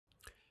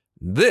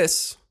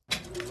This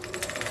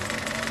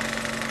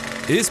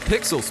is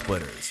Pixel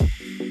Splitters,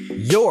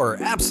 your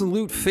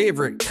absolute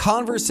favorite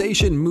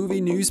conversation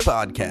movie news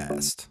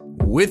podcast,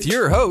 with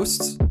your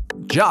hosts,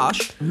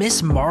 Josh,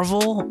 Miss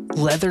Marvel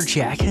leather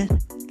jacket?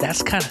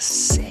 That's kind of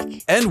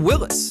sick. and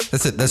Willis.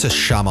 That's a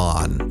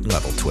Shyamalan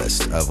level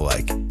twist of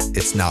like,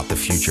 it's not the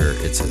future,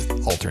 it's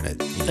an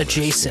alternate universe.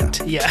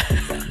 Adjacent, yeah.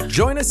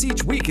 Join us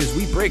each week as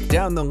we break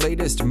down the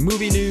latest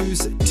movie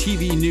news,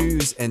 TV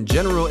news, and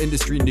general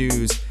industry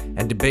news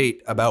and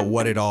debate about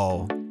what it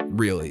all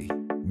really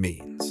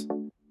means.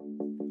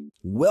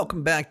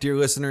 Welcome back, dear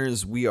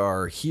listeners. We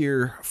are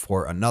here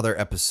for another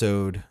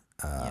episode.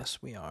 Yes,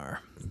 we are.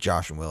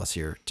 Josh and Willis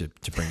here to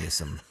bring you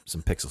some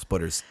Pixel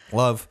Splitters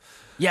love.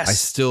 Yes. I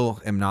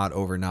still am not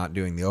over not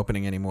doing the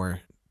opening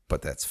anymore,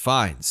 but that's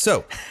fine.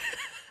 So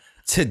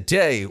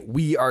today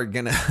we are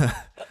going to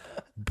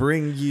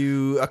bring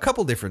you a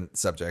couple different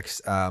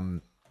subjects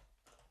that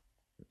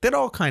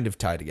all kind of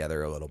tie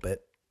together a little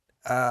bit.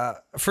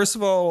 First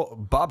of all,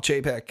 Bob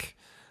Chapek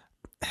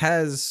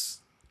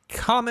has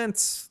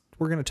comments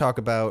we're going to talk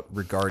about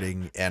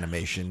regarding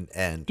animation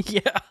and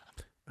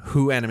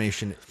who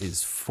animation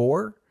is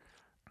for.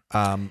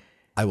 I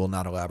will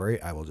not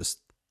elaborate. I will just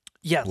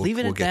leave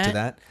it we'll at get that. to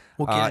that.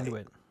 We'll get into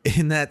it.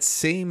 In that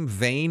same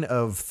vein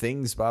of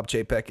things Bob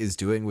Chapek is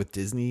doing with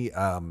Disney,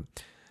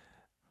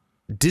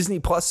 Disney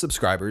Plus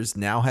subscribers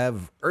now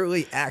have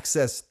early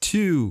access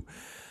to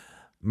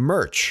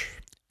merch.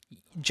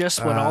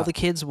 Just what all the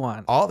kids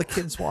want. All the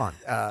kids want.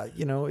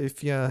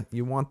 If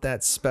you want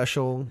that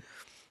special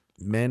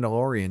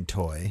Mandalorian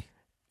toy,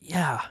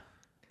 Yeah,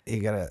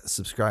 you gotta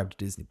subscribe to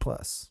Disney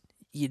Plus.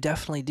 you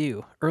definitely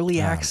do. Early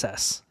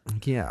access.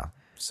 Yeah.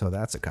 So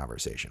that's a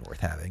conversation worth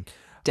having.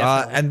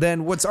 Definitely. And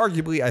then what's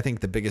arguably, I think,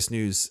 the biggest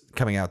news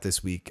coming out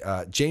this week,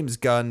 James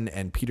Gunn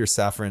and Peter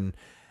Safran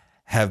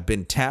have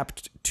been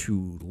tapped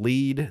to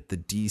lead the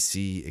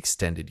DC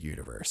extended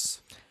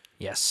universe.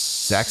 Yes.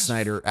 Zack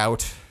Snyder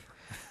out.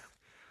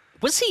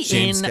 Was he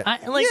James in? Gunn-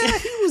 Yeah.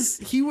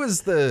 he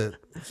was the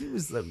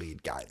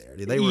lead guy there.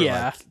 They were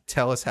Yeah. like,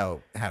 tell us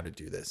how to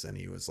do this. And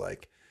he was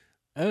like,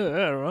 I don't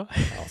know.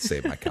 I'll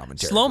save my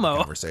commentary. Slow-mo. for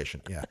the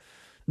conversation. Yeah.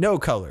 No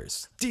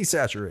colors,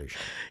 desaturation,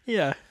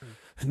 Yeah.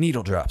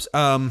 needle drops.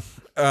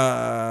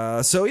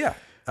 So yeah.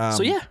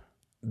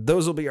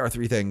 Those will be our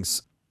three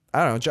things.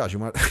 I don't know, Josh, you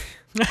want...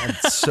 I'm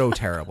so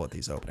terrible at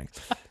these openings.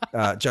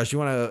 Josh, you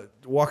want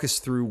to walk us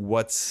through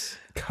what's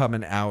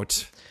coming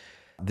out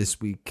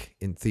this week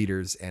in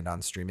theaters and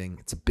on streaming?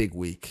 It's a big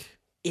week.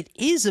 It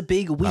is a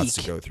big week. Lots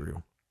to go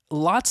through.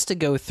 Lots to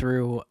go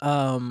through.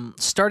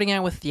 Starting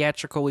out with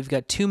theatrical, we've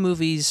got two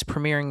movies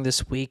premiering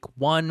this week.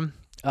 One,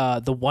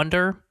 The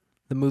Wonder,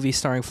 the movie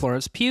starring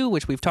Florence Pugh,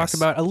 which we've talked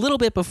about a little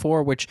bit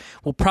before, which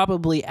will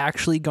probably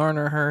actually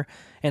garner her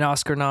an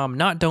Oscar nom.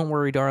 Not Don't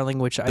Worry, Darling,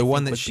 which I think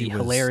one that would she be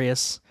was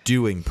hilarious.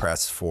 Doing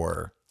press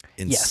for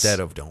instead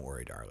of Don't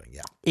Worry, Darling.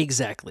 Yeah.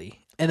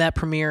 Exactly. And that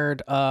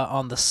premiered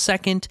on the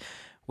 2nd,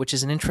 which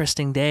is an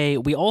interesting day.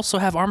 We also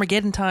have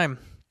Armageddon Time,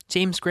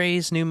 James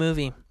Gray's new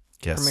movie,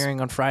 premiering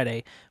on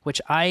Friday,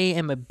 which I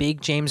am a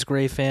big James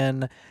Gray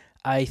fan.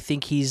 I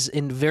think he's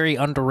a very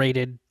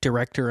underrated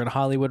director in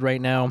Hollywood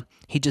right now.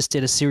 He just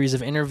did a series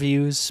of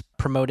interviews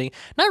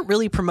not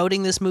really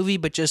promoting this movie,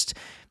 but just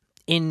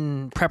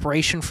in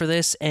preparation for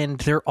this, and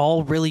they're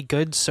all really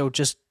good, so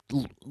just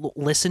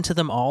listen to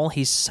them all.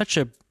 He's such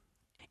a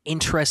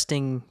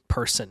interesting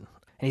person,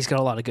 and he's got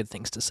a lot of good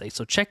things to say,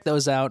 so check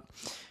those out.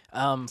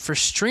 For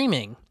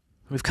streaming,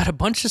 we've got a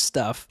bunch of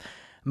stuff.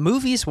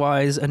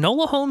 Movies-wise,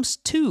 Enola Holmes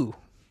 2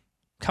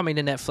 coming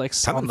to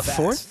Netflix on the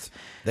 4th.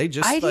 They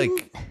just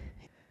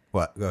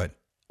What? Go ahead.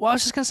 Well, I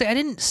was just going to say, I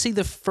didn't see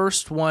the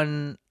first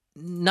one,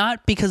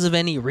 not because of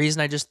any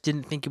reason. I just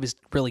didn't think it was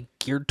really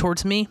geared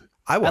towards me.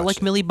 I like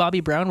it. Millie Bobby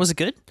Brown. Was it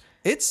good?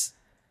 It's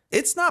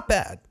not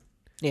bad.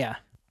 Yeah.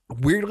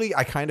 Weirdly,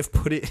 I kind of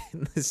put it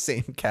in the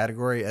same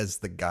category as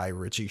the Guy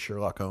Ritchie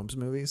Sherlock Holmes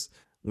movies.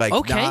 Like,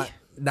 okay.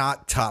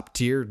 Not top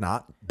tier,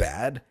 not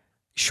bad.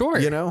 Sure.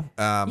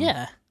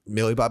 Yeah.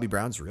 Millie Bobby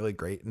Brown's really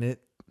great in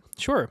it.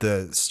 Sure.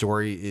 The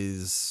story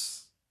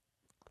is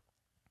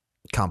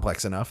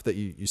complex enough that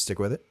you stick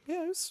with it.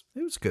 Yeah,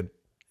 it was good.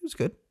 It was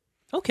good.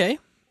 Okay.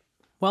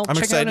 Well, I'm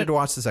excited to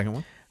watch the second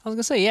one. I was going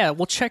to say, yeah,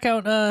 we'll check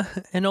out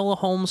Enola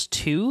Holmes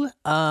 2.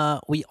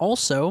 We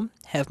also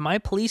have My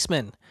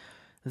Policeman,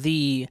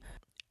 I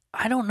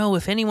don't know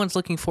if anyone's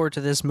looking forward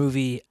to this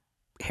movie,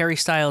 Harry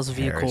Styles'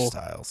 vehicle. Harry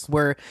Styles.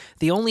 Where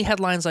the only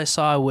headlines I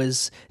saw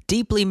was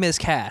deeply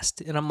miscast.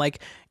 And I'm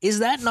like, is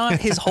that not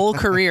his whole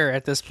career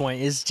at this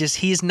point?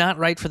 He's not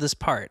right for this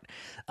part.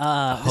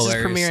 This is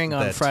premiering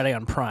on Friday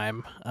on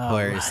Prime.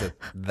 Hilarious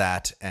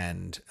that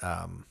and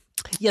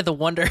yeah, The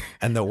Wonder.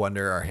 And The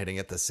Wonder are hitting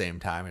at the same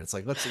time. And it's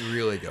like, let's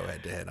really go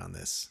head to head on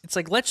this. It's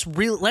like,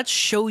 let's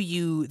show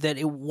you that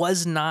it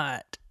was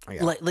not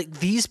like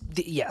these.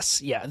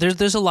 Yeah.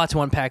 There's a lot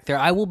to unpack there.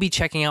 I will be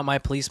checking out My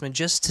Policeman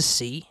just to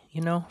see.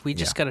 We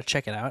just got to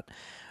check it out.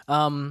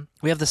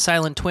 We have The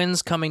Silent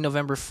Twins coming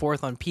November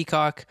 4th on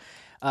Peacock,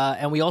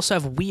 and we also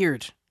have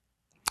Weird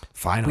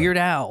Finally. Weird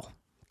Al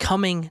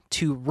coming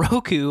to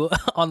Roku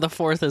on the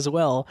 4th as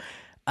well,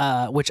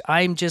 which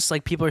I'm just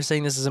like, people are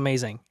saying this is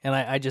amazing, and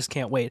I just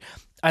can't wait.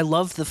 I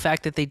love the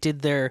fact that they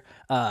did their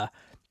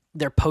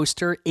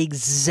poster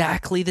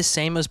exactly the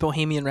same as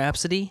Bohemian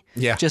Rhapsody.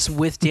 Yeah. Just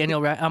with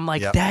Daniel I'm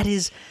like, Yep. that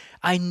is,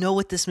 I know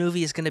what this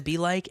movie is going to be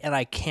like, and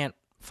I can't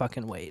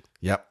fucking wait.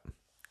 Yep.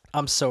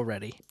 I'm so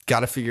ready.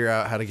 Got to figure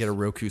out how to get a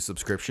Roku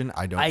subscription.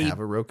 I don't have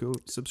a Roku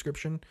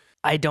subscription.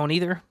 I don't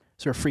either.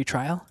 Is there a free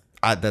trial?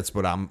 That's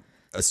what I'm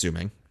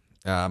assuming.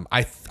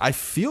 I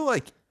feel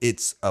like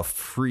it's a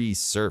free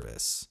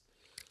service.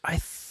 I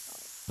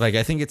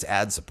think it's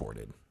ad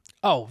supported.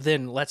 Oh,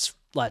 then let's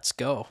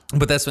go.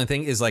 But that's my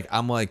thing is like,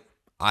 I'm like,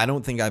 I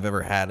don't think I've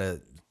ever had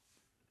a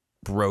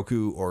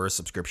Roku or a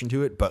subscription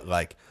to it, but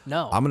like,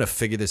 no, I'm going to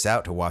figure this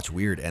out to watch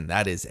Weird. And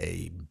that is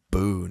a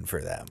boon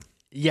for them.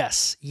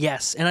 Yes.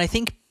 And I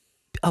think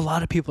a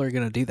lot of people are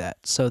going to do that.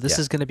 So this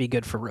is going to be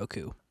good for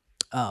Roku.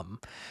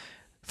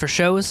 For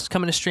shows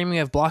coming to streaming, we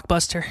have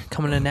Blockbuster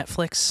coming to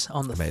Netflix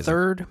on the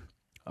 3rd,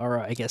 or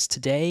I guess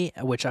today,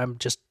 which I'm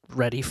just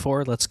ready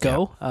for. Let's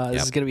go.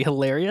 This is going to be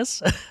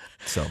hilarious.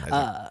 So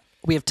amazing.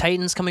 We have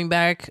Titans coming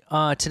back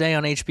today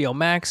on HBO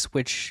Max,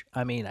 which,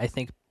 I mean, I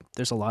think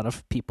there's a lot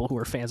of people who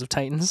are fans of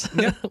Titans,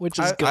 which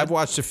is good. I've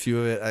watched a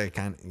few of it.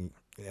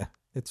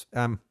 It's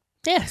fine.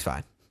 Yeah.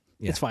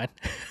 It's fine.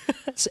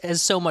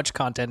 As so much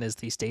content as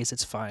these days,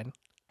 it's fine.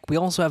 We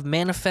also have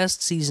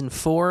Manifest Season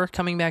 4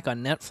 coming back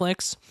on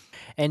Netflix,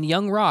 and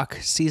Young Rock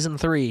Season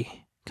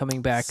 3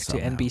 coming back to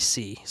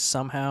NBC.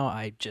 Somehow,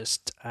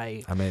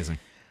 Amazing.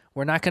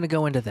 We're not going to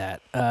go into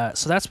that.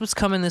 So that's what's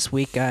coming this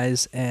week,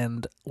 guys.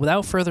 And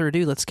without further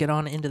ado, let's get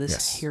on into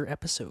this here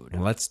episode.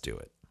 Let's do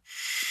it.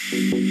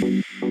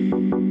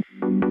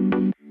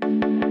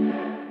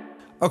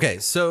 Okay,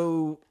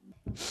 so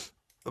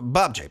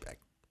Bob Chapek.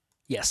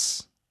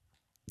 Yes.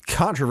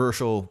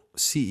 Controversial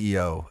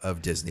CEO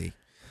of Disney.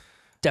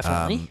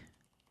 Definitely.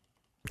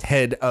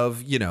 Head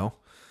of,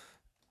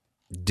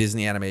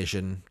 Disney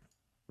Animation,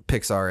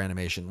 Pixar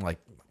Animation, like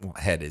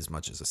head as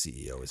much as a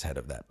CEO is head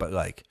of that, but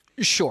like,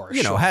 sure,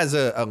 has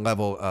a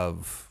level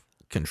of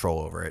control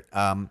over it.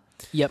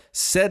 Yep.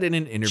 Said in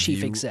an interview,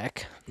 chief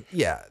exec.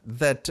 Yeah,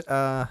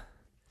 that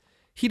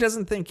he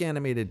doesn't think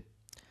animated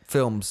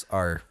films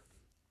are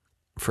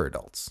for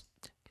adults.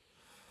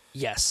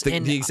 Yes.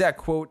 The exact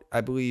quote,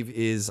 I believe,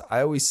 is,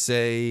 I always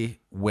say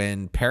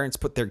when parents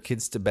put their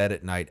kids to bed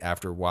at night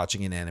after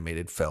watching an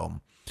animated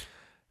film,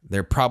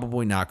 they're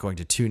probably not going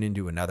to tune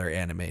into another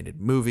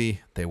animated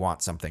movie. They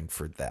want something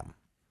for them.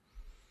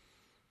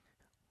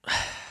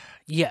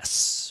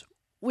 Yes,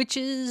 which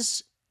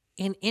is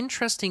an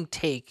interesting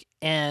take.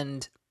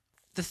 And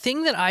the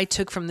thing that I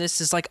took from this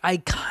is like, I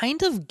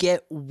kind of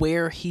get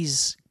where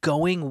he's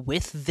going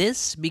with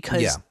this,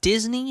 because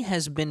Disney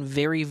has been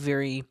very,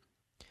 very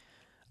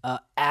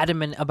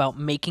adamant about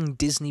making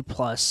Disney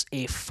Plus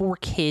a for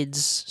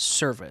kids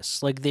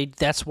service. Like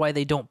that's why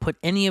they don't put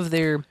any of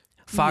their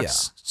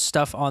Fox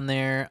stuff on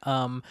there.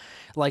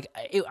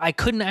 I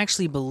couldn't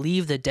actually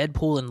believe that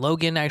Deadpool and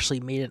Logan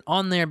actually made it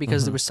on there,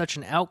 because there was such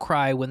an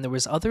outcry when there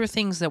was other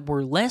things that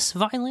were less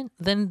violent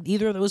than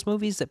either of those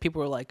movies, that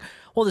people were like,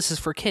 well, this is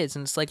for kids.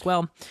 And it's like,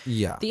 well,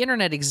 the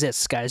internet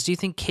exists, guys. Do you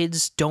think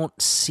kids don't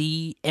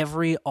see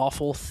every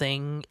awful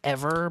thing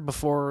ever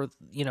before,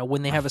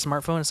 when they have a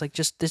smartphone? It's like,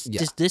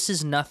 this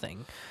is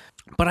nothing.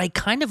 But I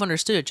kind of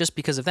understood it just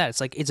because of that.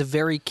 It's like, it's a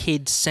very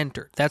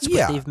kid-centered. That's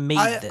what they've made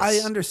this. I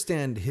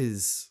understand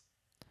his,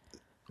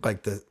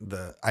 like,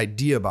 the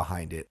idea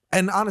behind it.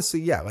 And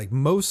honestly, I'm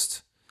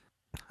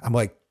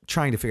like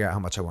trying to figure out how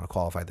much I want to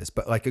qualify this,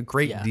 but like a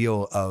great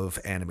deal of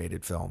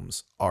animated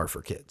films are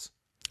for kids.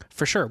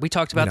 For sure. We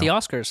talked about the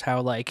Oscars,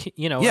 how like,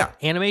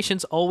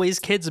 animation's always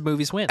kids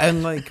movies win.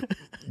 And like,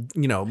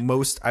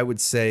 most, I would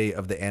say,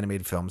 of the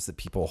animated films that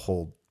people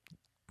hold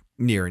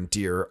near and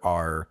dear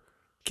are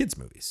kids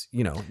movies.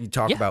 You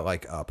talk about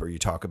like Up, or you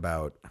talk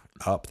about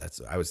Up.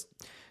 I was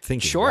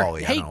thinking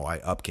Wall-E. I don't know why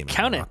Up came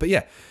out. But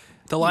yeah,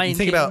 The Lion King.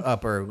 Think about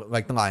Up, or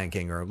like The Lion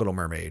King, or Little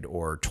Mermaid,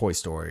 or Toy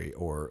Story,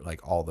 or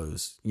like all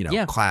those,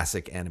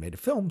 classic animated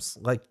films.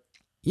 Like,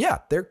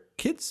 they're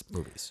kids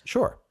movies.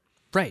 Sure.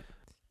 Right.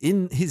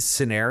 In his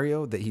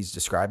scenario that he's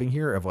describing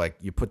here of like,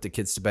 you put the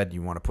kids to bed and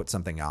you want to put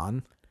something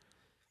on,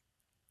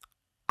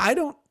 I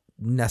don't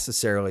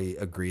necessarily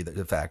agree that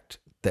the fact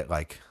that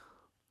like,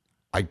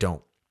 I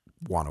don't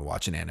want to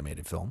watch an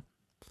animated film.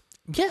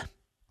 Yeah.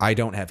 I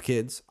don't have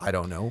kids. I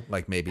don't know.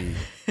 Like maybe,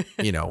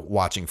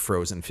 watching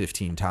Frozen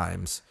 15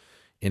 times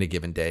in a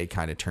given day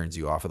kind of turns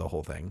you off of the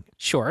whole thing.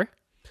 Sure.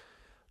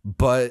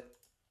 But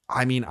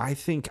I mean, I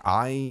think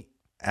I,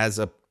 as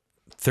a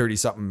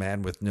 30-something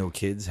man with no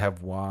kids,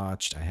 have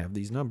watched, I have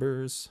these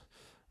numbers,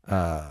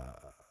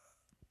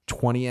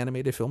 20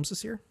 animated films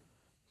this year.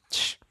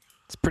 It's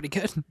pretty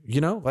good.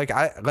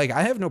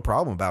 I have no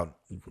problem about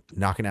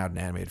knocking out an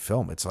animated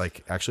film. It's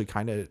like actually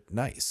kind of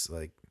nice.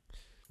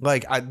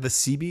 The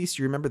Sea Beast,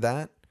 you remember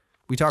that?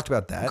 We talked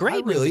about that.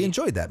 Great I really movie.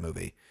 enjoyed that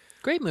movie.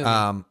 Great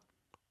movie.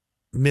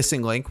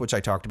 Missing Link, which I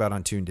talked about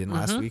on Tuned In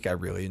last week, I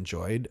really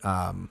enjoyed.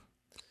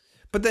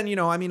 But then,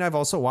 I mean, I've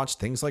also watched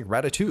things like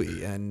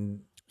Ratatouille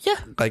and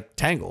like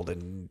Tangled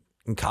and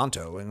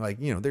Encanto and like,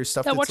 there's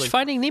stuff I that's watched like,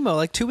 Finding Nemo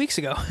like 2 weeks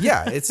ago.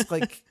 yeah, it's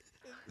like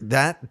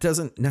that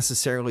doesn't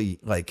necessarily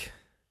like,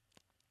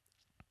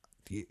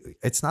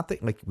 it's not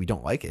that like we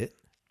don't like it.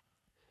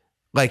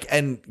 Like,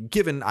 and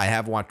given I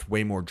have watched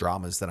way more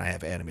dramas than I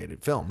have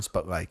animated films,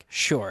 but like,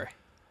 Sure.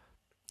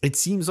 it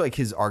seems like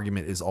his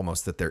argument is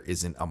almost that there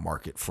isn't a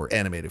market for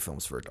animated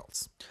films for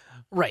adults.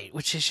 Right,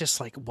 which is just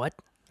like, what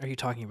are you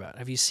talking about?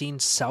 Have you seen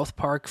South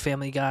Park,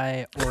 Family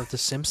Guy, or The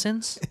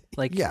Simpsons?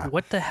 Like, Yeah.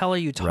 What the hell are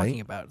you talking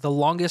about? The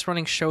longest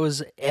running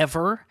shows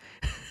ever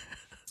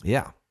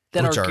Yeah.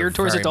 that Which are geared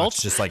towards very much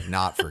adults? just like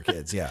not for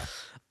kids. Yeah.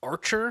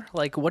 Archer?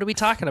 Like, what are we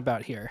talking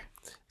about here?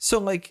 So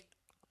like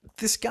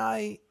this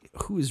guy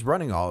who is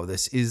running all of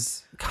this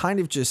is kind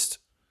of just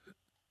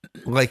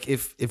like,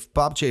 if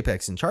Bob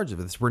Chapek's in charge of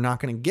this, we're not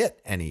going to get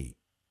any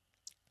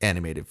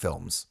animated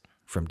films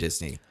from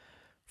Disney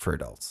for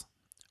adults.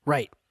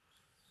 Right.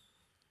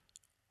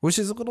 Which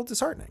is a little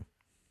disheartening.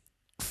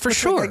 For Which,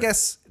 sure. like, I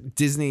guess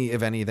Disney,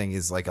 if anything,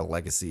 is like a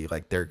legacy.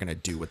 Like they're going to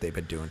do what they've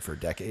been doing for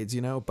decades,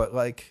 but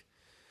like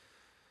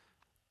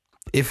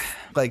if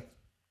like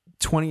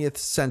 20th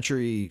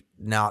century,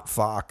 not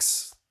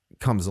Fox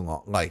comes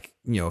along, like,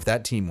 if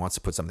that team wants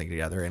to put something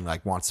together and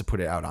like wants to put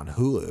it out on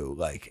Hulu,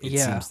 like it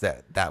seems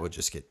that would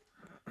just get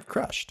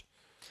crushed.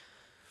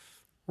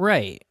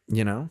 Right.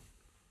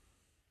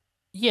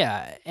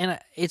 Yeah, and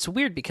it's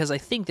weird because I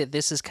think that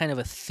this is kind of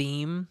a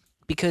theme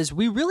because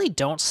we really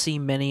don't see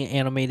many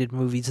animated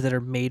movies that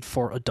are made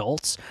for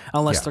adults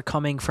unless they're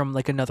coming from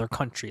like another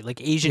country.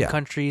 Like Asian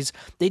countries,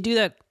 they do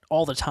that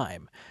all the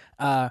time.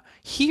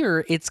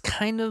 Here, it's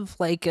kind of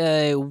like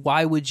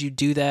why would you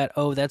do that?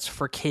 Oh, that's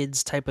for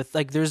kids type of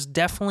like. There's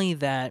definitely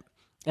that,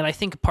 and I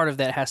think part of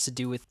that has to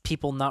do with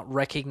people not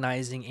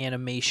recognizing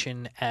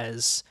animation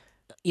as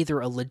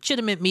either a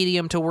legitimate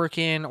medium to work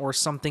in or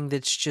something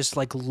that's just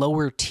like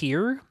lower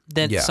tier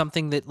than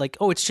something that like,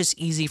 oh, it's just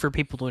easy for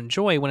people to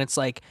enjoy, when it's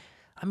like,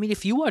 I mean,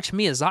 if you watch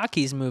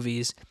Miyazaki's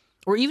movies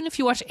or even if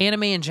you watch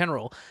anime in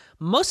general,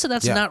 most of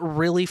that's not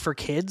really for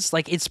kids.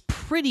 Like it's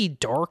pretty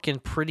dark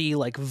and pretty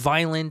like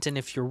violent. And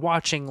if you're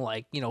watching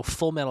like,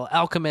 Full Metal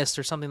Alchemist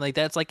or something like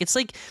that, it's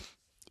like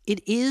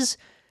it is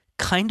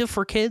kind of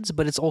for kids,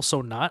 but it's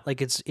also not.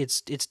 Like it's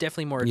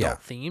definitely more adult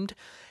themed.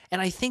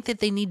 And I think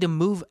that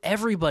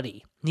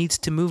everybody needs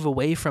to move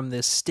away from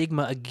this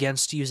stigma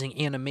against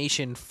using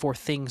animation for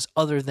things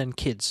other than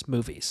kids'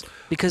 movies.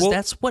 Because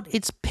that's what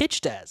it's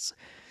pitched as.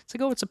 It's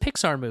like, oh, it's a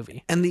Pixar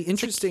movie. And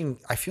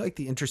I feel like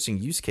the interesting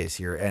use case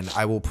here, and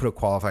I will put a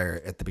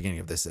qualifier at the beginning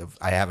of this,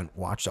 I haven't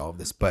watched all of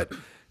this, but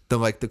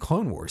the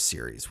Clone Wars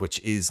series, which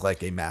is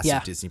like a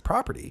massive Disney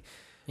property,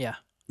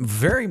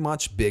 very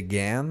much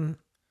began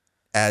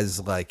as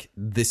like,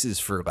 this is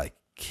for like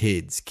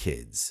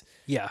kids.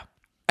 Yeah.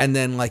 And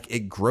then like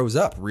it grows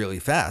up really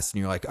fast and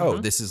you're like, oh,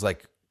 this is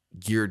like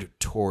geared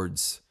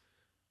towards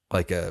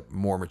like a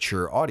more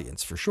mature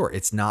audience for sure.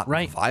 It's not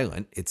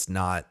violent. It's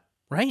not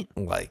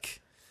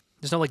like,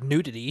 there's no like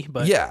nudity,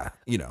 but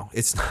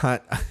it's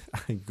not.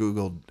 I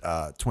Googled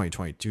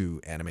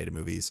 2022 animated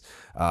movies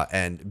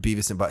and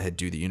Beavis and Butthead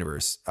Do the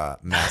Universe,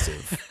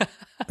 massive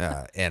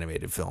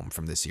animated film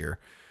from this year.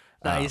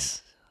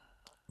 Nice.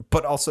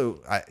 But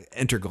also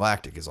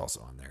Intergalactic is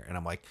also on there. And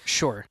I'm like,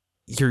 sure.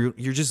 You're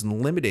just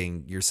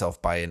limiting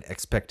yourself by an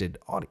expected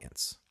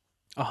audience.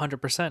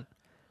 100%.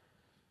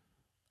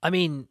 I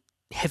mean,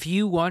 have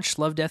you watched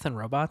Love, Death, and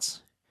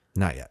Robots?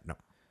 Not yet, no.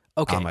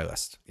 Okay. On my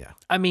list, yeah.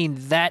 I mean,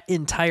 that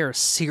entire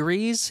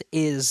series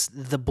is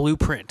the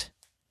blueprint.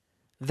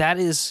 That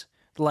is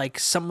like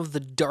some of the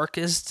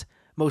darkest,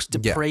 most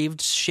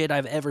depraved shit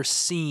I've ever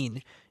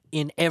seen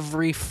in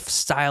every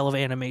style of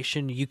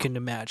animation you can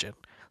imagine.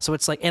 So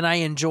it's like, and I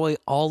enjoy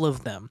all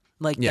of them.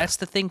 Like that's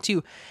the thing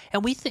too.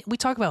 And we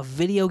talk about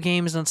video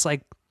games, and it's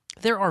like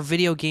there are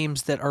video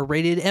games that are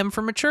rated M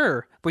for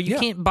mature, where you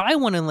can't buy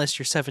one unless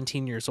you're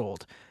 17 years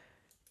old.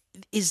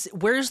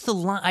 Where's the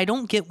line? I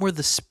don't get where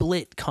the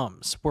split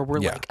comes, where we're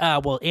like,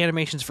 well,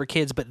 animation's for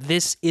kids, but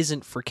this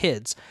isn't for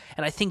kids.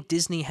 And I think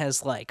Disney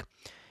has like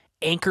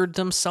anchored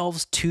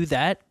themselves to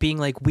that, being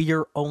like, we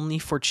are only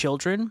for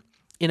children,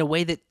 in a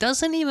way that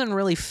doesn't even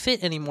really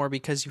fit anymore,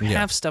 because you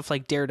have stuff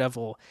like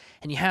Daredevil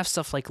and you have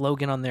stuff like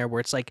Logan on there, where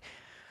it's like,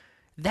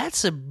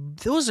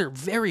 those are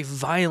very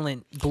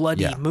violent,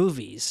 bloody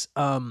movies.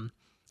 And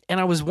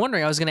I was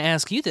wondering, I was going to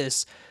ask you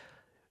this,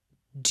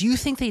 do you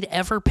think they'd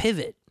ever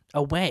pivot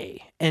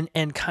away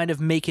and kind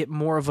of make it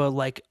more of a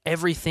like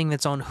everything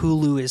that's on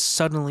Hulu is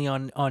suddenly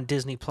on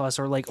Disney Plus,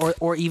 or like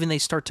or even they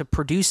start to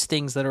produce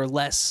things that are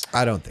less,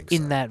 I don't think so,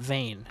 in that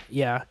vein.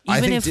 Even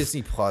I think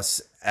Disney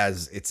Plus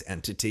as its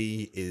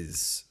entity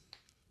is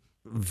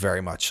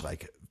very much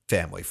like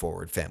family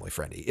forward, family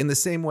friendly, in the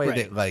same way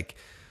that like,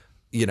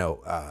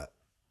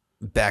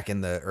 back in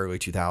the early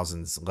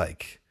 2000s,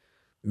 like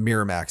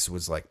Miramax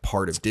was like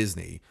part of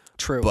Disney.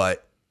 True.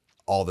 But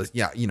all this,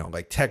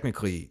 like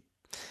technically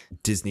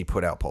Disney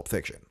put out Pulp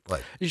Fiction,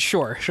 like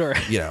sure,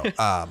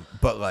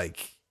 but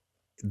like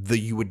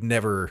you would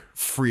never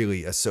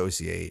freely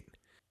associate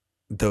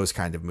those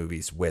kind of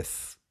movies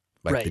with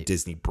like the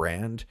Disney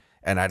brand.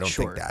 And I don't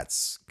think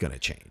that's going to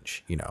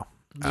change, you know?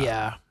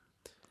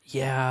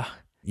 Yeah.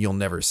 You'll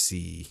never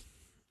see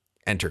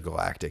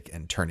Intergalactic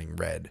and Turning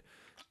Red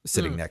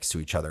sitting next to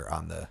each other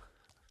on the...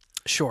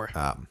 Sure.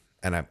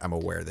 And I'm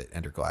aware that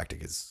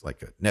Intergalactic is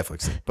like a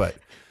Netflix thing, but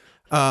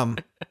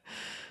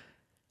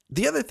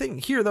the other thing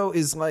here though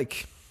is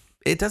like,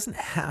 it doesn't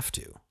have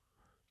to.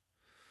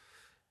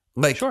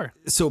 Like, sure.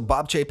 So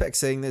Bob Chapek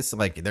saying this,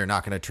 like they're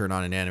not going to turn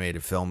on an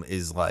animated film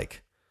is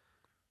like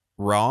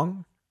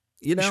wrong,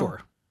 you know?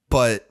 Sure.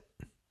 But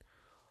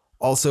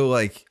also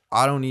like,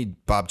 I don't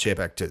need Bob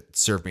Chapek to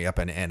serve me up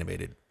an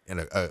animated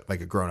and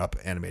like a grown up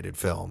animated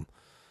film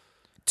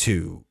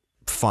to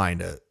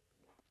find a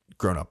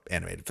grown up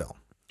animated film.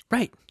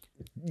 Right.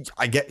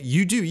 I get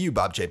you,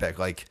 Bob Chapek.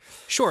 Like,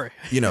 sure.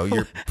 You know,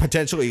 you're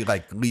potentially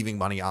like leaving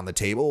money on the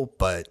table,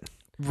 but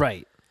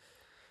right.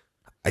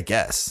 I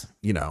guess,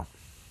 you know,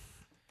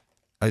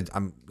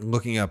 I'm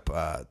looking up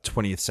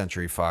 20th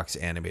Century Fox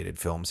animated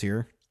films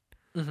here,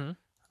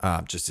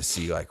 just to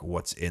see like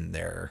what's in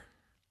their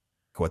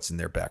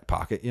back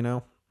pocket, you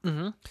know.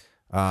 And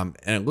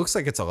it looks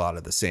like it's a lot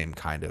of the same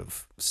kind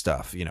of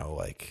stuff, you know,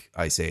 like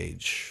Ice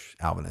Age,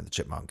 Alvin and the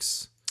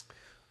Chipmunks,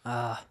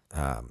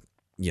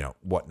 you know,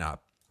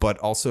 whatnot, but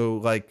also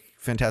like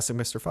Fantastic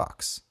Mr.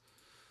 Fox.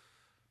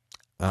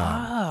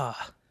 You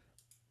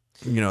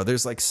know,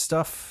 there's like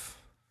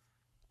stuff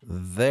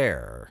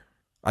there.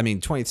 I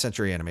mean, 20th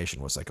Century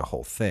Animation was like a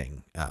whole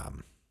thing.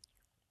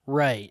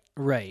 Right.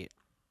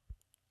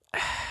 I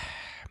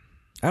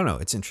don't know.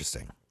 It's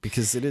interesting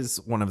because it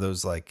is one of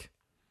those like,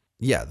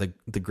 yeah,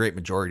 the great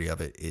majority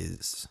of it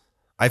is,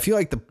 I feel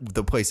like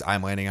the place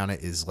I'm landing on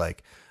it is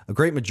like a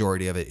great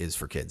majority of it is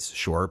for kids,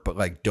 sure. But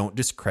like, don't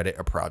discredit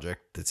a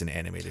project that's an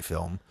animated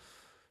film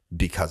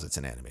because it's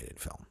an animated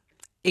film.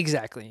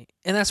 Exactly.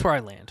 And that's where I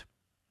land.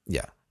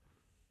 Yeah.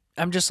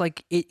 I'm just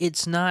like,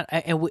 it's not,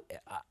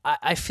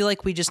 I feel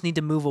like we just need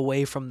to move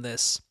away from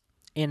this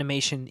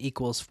animation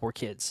equals for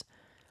kids.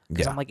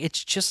 Because I'm like,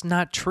 it's just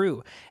not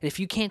true. And if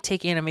you can't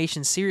take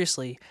animation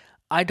seriously,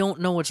 I don't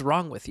know what's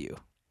wrong with you.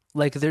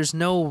 Like, there's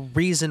no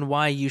reason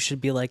why you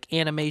should be like,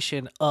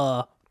 animation,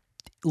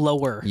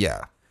 lower.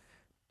 Yeah.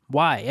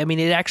 Why? I mean,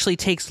 it actually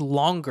takes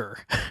longer.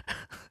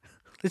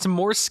 It's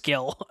more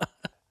skill.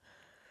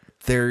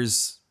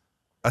 There's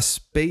a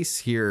space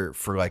here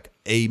for like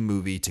a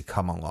movie to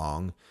come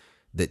along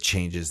that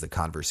changes the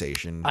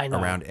conversation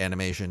around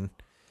animation.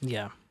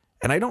 Yeah.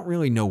 And I don't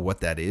really know what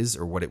that is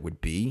or what it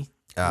would be.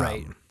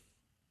 Right.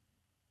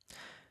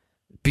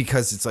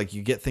 Because it's like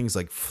you get things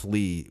like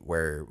Flea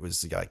where it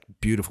was like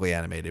beautifully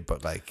animated,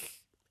 but like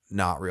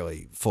not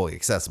really fully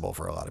accessible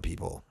for a lot of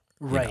people,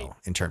 right? You know,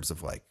 in terms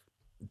of like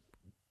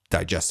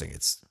digesting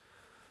its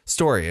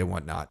story and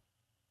whatnot.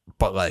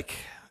 But like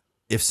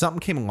if something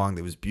came along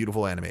that was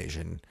beautiful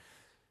animation,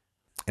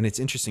 and it's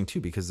interesting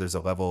too, because there's a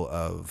level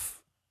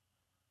of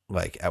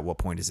like, at what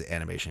point is it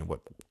animation?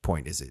 What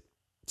point is it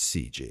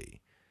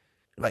CG?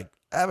 Like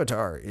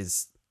Avatar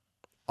is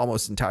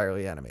almost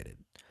entirely animated.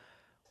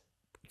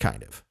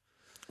 Kind of.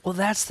 Well,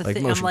 that's the like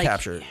thing. Motion I'm like,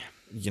 capture,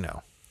 you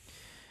know.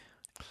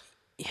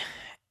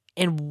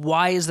 And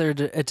why is there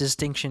a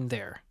distinction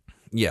there?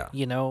 Yeah.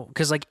 You know,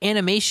 because like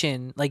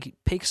animation, like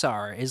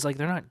Pixar is like,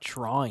 they're not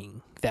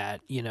drawing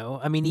that, you know.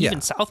 I mean,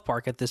 even South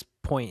Park at this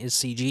point is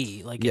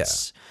CG. Like,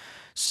 it's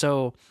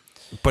so.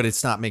 But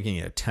it's not making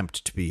an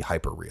attempt to be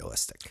hyper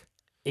realistic.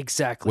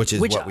 Exactly. Which is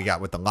what we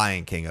got with the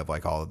Lion King of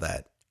like all of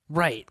that.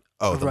 Right.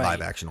 Oh, the live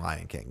action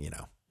Lion King, you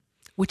know.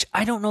 Which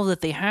I don't know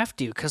that they have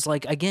to, because,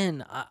 like,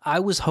 again, I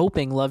was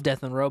hoping Love,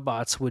 Death, and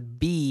Robots would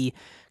be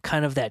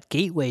kind of that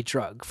gateway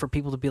drug for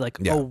people to be like,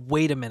 oh,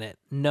 wait a minute.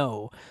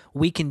 No,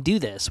 we can do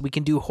this. We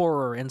can do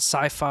horror and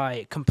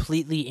sci-fi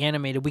completely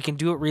animated. We can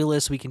do it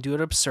realist. We can do it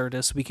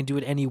absurdist. We can do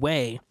it any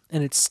way.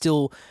 And it's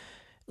still,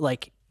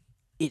 like,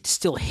 it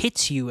still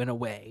hits you in a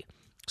way.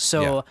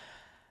 So,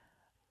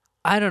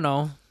 I don't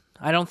know.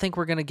 I don't think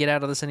we're going to get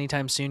out of this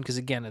anytime soon because,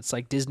 again, it's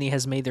like Disney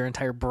has made their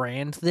entire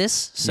brand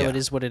this, so it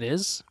is what it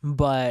is.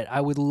 But I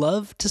would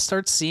love to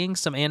start seeing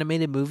some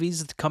animated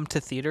movies come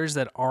to theaters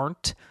that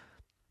aren't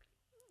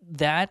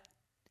that.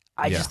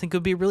 I just think it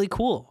would be really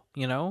cool,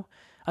 you know?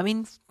 I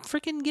mean,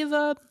 freaking give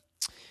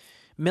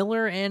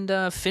Miller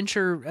and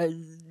Fincher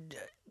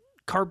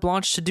carte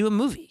blanche to do a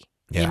movie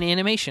in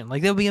animation.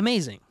 Like, that would be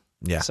amazing.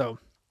 Yeah. So,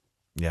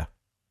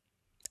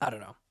 I don't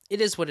know.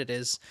 It is what it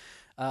is.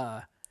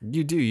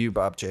 You do you,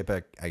 Bob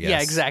Chapek, I guess.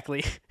 Yeah,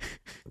 exactly.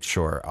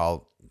 Sure,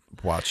 I'll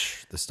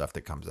watch the stuff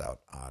that comes out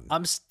on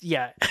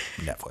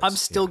Netflix. I'm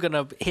still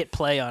gonna hit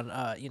play on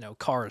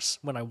Cars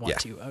when I want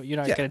to. You're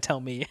not gonna tell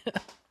me.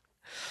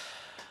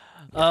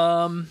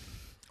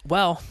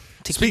 Well,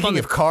 speaking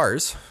of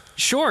Cars,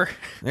 sure.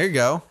 There you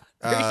go.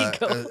 There you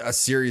go. A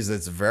series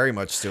that's very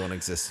much still in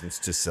existence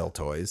to sell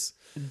toys.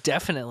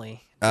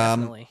 Definitely.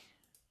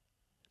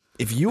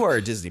 If you are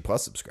a Disney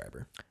Plus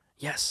subscriber.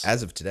 Yes.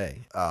 As of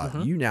today,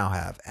 you now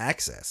have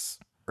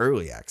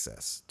early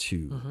access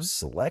to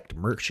select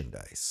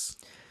merchandise.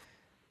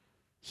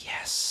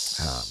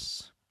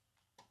 Yes.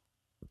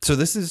 So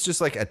this is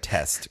just like a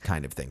test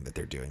kind of thing that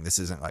they're doing. This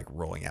isn't like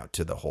rolling out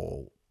to the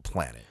whole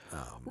planet.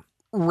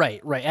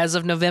 Right. As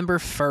of November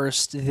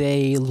 1st,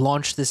 they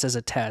launched this as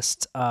a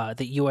test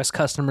that U.S.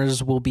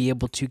 customers will be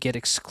able to get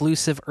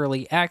exclusive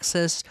early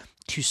access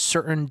to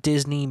certain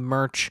Disney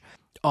merch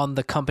on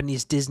the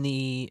company's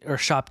Disney or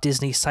Shop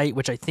Disney site,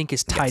 which I think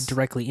is tied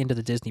directly into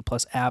the Disney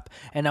Plus app.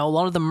 And now a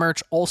lot of the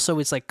merch also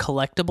is like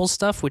collectible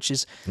stuff, which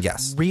is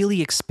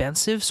really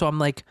expensive. So I'm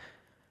like,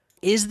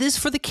 is this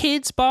for the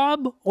kids,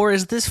 Bob, or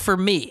is this for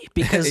me?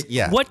 Because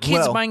what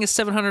kid's buying a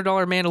 $700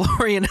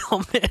 Mandalorian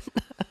helmet?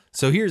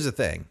 So here's the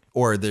thing,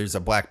 or there's a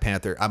Black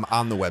Panther. I'm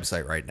on the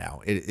website right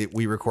now.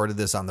 We recorded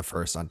this on the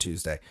 1st on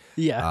Tuesday.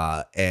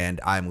 Yeah.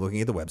 And I'm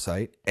looking at the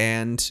website,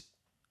 and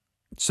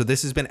so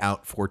this has been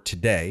out for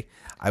today.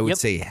 I would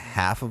say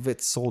half of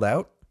it's sold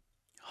out.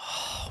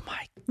 Oh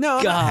my No,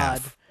 God. not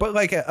half, but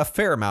like a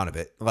fair amount of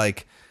it.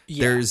 Like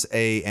there's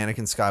a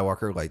Anakin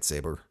Skywalker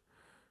lightsaber.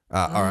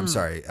 Or I'm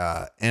sorry,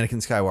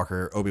 Anakin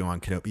Skywalker, Obi-Wan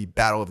Kenobi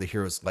Battle of the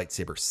Heroes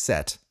lightsaber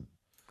set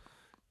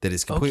that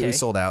is completely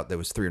sold out. That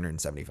was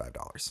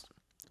 $375.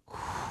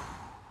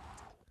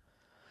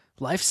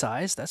 Life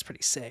size. That's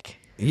pretty sick.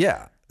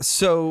 Yeah.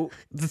 So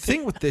the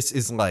thing with this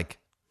is like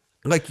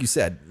you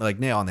said, like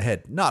nail on the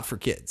head, not for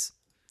kids.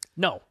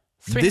 No,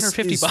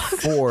 $350 this is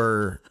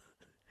for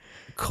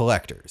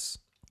collectors.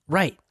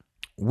 Right.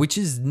 Which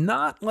is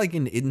not like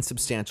an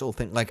insubstantial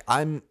thing. Like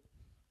I'm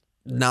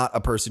not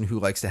a person who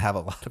likes to have a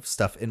lot of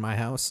stuff in my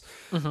house.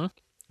 Mm-hmm.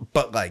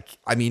 But like,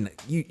 I mean,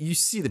 you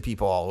see the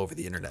people all over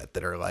the internet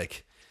that are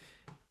like,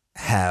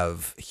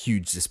 have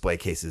huge display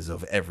cases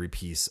of every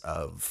piece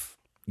of,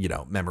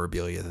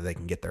 memorabilia that they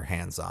can get their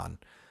hands on.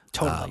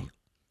 Totally.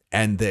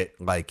 And that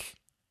like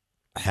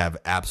have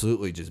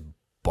absolutely just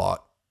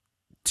bought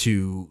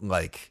 2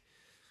 like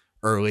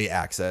early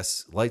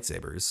access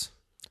lightsabers.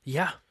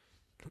 Yeah.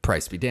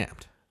 Price be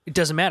damned. It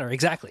doesn't matter.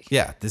 Exactly.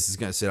 Yeah. This is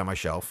going to sit on my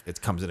shelf.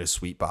 It comes in a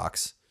sweet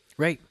box.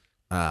 Right.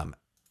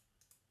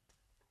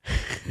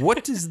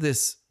 What is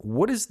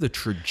the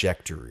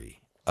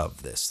trajectory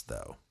of this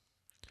though?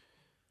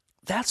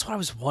 That's what I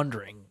was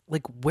wondering.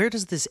 Like, where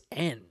does this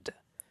end?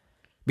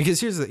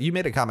 Because you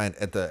made a comment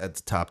at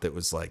the top that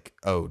was like,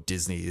 oh,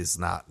 Disney is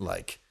not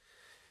like,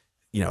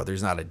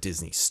 there's not a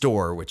Disney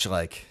store, which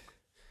like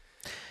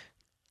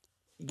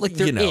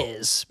there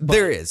is.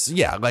 There is.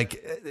 Yeah.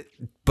 Like,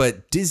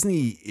 but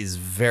Disney is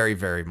very,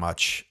 very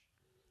much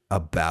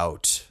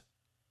about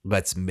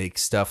let's make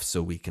stuff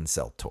so we can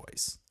sell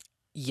toys.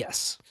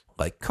 Yes.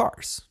 Like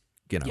cars,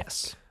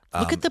 Yes.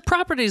 Look at the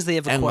properties they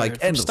have acquired,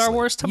 like from Star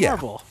Wars to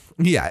Marvel.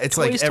 Yeah, it's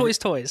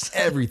toys.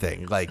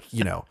 Everything. Like,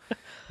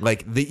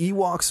 like the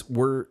Ewoks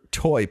were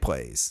toy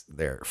plays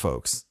there,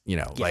 folks.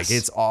 Like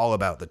it's all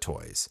about the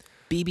toys.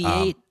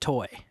 BB-8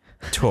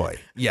 toy.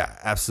 Yeah,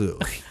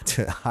 absolutely.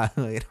 To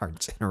highlight our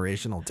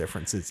generational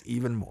differences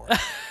even more.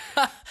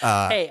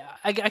 Hey,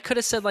 I could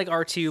have said like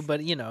R2,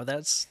 but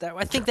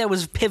I think that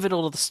was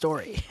pivotal to the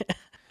story.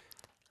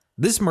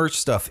 This merch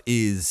stuff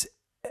is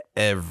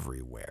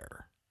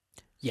everywhere.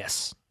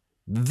 Yes.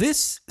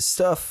 This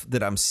stuff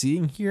that I'm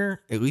seeing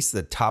here, at least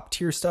the top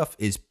tier stuff,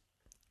 is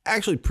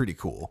actually pretty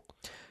cool.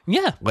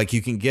 Yeah. Like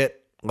you can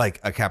get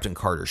like a Captain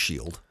Carter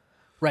shield.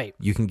 Right.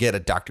 You can get a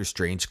Doctor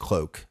Strange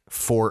cloak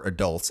for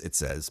adults, it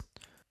says.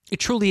 It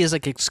truly is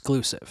like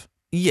exclusive.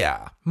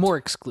 Yeah. More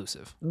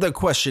exclusive. The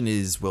question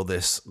is, will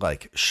this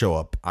like show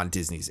up on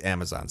Disney's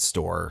Amazon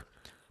store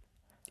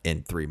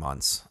in 3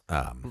 months?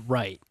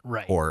 Right.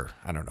 Or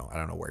I don't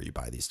know where you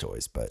buy these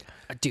toys, but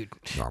dude,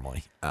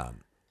 normally,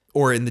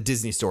 or in the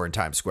Disney store in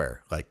Times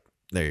Square, like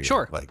there you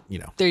go. Like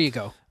there you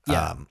go.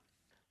 Yeah.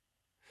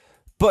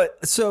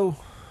 But so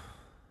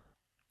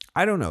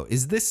I don't know.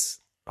 Is this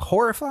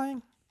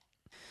horrifying,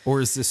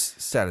 or is this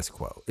status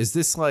quo? Is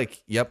this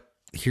like, yep,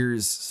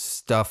 here's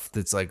stuff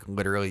that's like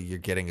literally you're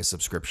getting a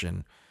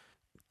subscription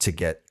to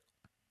get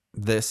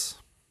this?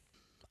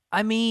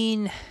 I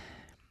mean,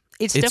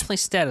 it's definitely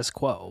status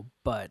quo,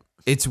 but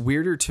it's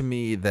weirder to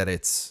me that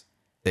it's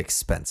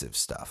expensive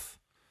stuff.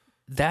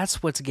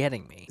 That's what's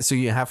getting me. So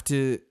you have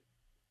to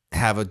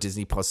have a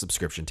Disney Plus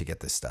subscription to get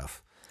this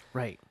stuff.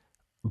 Right.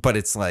 But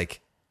it's like,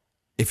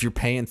 if you're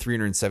paying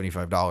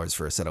 $375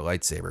 for a set of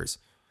lightsabers,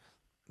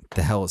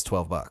 the hell is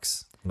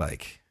 $12?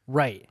 Like,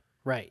 right.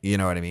 You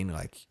know what I mean?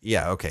 Like,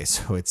 yeah, okay,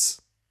 so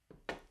it's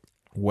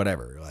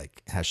whatever,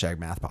 like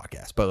 #math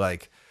podcast, but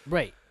like,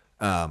 right.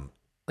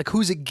 Like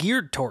who's it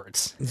geared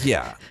towards?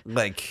 Yeah,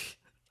 like,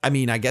 I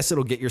mean, I guess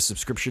it'll get your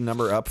subscription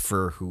number up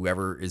for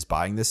whoever is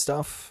buying this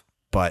stuff,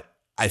 but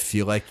I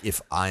feel like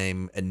if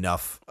I'm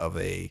enough of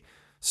a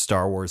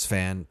Star Wars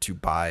fan to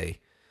buy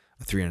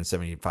a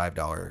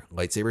 $375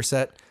 lightsaber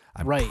set,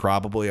 I'm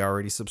probably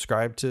already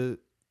subscribed to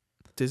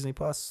Disney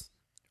Plus.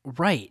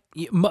 Right.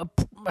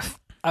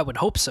 I would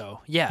hope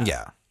so. Yeah.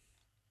 Yeah.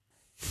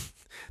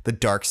 The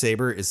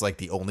Darksaber is like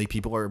the only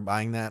people who are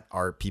buying that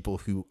are people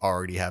who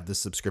already have this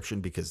subscription,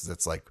 because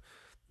that's like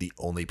the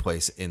only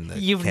place in the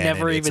you've canon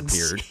never it's even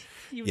appeared.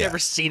 You've never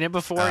seen it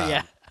before.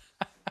 Yeah.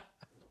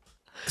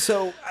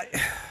 So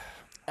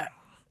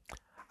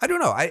I don't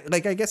know. I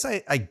guess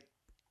I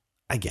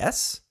I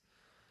guess.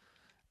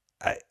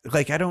 I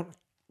don't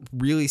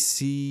really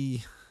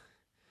see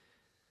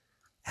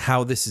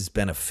how this is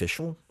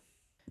beneficial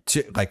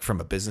to, like, from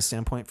a business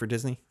standpoint for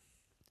Disney.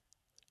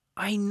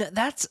 I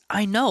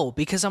know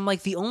because I'm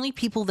like, the only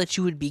people that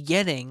you would be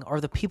getting are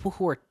the people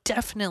who are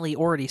definitely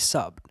already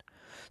subbed.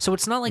 So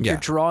it's not like you're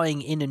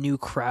drawing in a new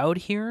crowd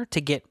here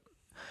to get.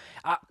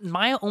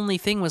 My only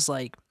thing was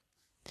like,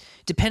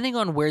 depending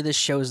on where this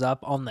shows up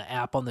on the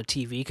app on the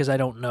TV, because I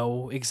don't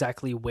know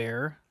exactly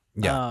where.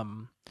 Yeah.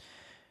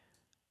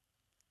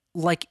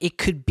 Like it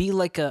could be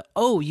like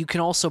you can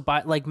also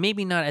buy, like,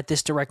 maybe not at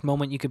this direct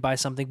moment you could buy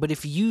something, but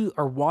if you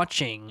are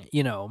watching,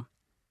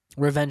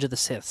 Revenge of the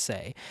Sith,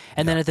 say,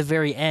 and then at the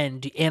very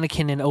end,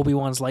 Anakin and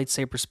Obi-Wan's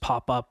lightsabers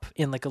pop up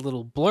in like a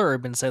little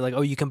blurb and say like,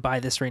 oh, you can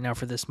buy this right now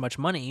for this much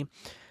money.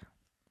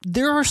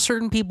 There are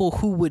certain people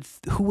who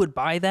would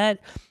buy that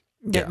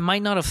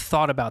might not have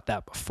thought about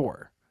that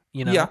before,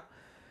 Yeah.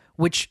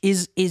 which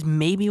is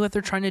maybe what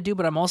they're trying to do.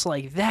 But I'm also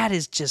like, that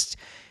is just,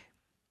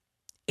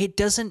 it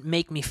doesn't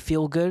make me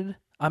feel good.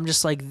 I'm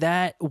just like,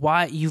 that,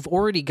 why? You've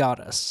already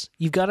got us.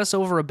 You've got us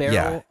over a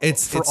barrel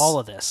for all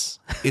of this.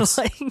 It's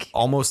like,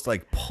 almost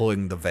like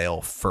pulling the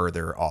veil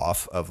further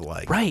off of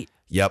like, right.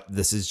 Yep,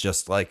 this is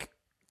just like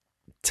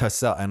to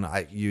sell. And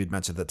you had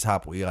mentioned at the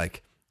top, we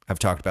like have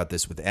talked about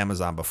this with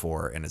Amazon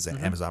before, and as an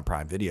Amazon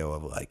Prime Video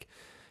of like,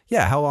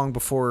 yeah, how long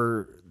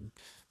before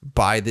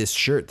buy this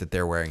shirt that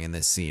they're wearing in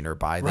this scene, or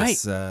buy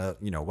this,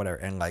 whatever.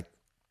 And like,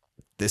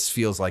 this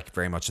feels like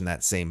very much in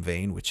that same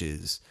vein, which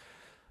is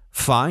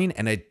fine.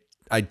 And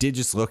I did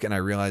just look and I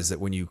realized that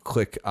when you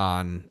click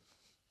on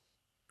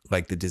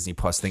like the Disney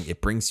Plus thing, it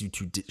brings you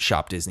to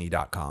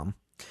shopdisney.com.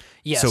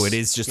 Yes. So it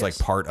is just like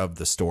part of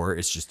the store.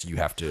 It's just, you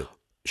have to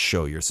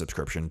show your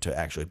subscription to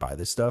actually buy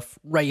this stuff.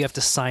 Right. You have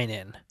to sign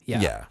in.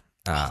 Yeah. Yeah.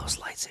 Those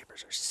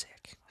lightsabers are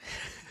sick.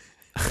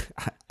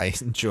 I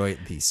enjoy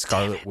the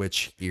Scarlet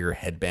Witch ear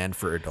headband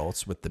for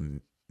adults with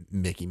the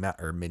Mickey Mouse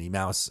or Minnie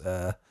Mouse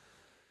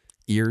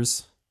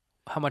ears.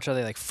 How much are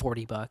they? Like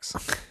 $40?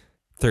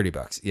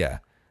 $30. Yeah.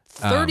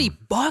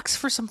 $30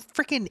 for some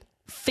freaking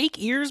fake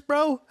ears,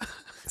 bro?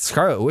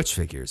 Scarlet Witch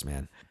figures,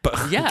 man.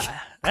 But yeah,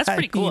 that's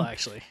pretty cool,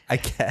 actually. I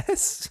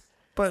guess.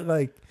 But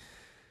like,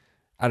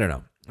 I don't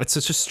know. It's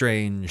such a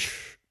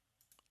strange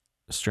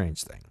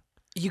thing.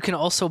 You can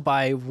also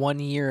buy 1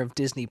 year of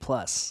Disney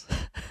Plus.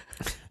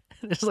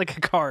 There's like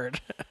a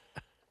card.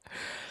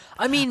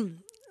 I mean,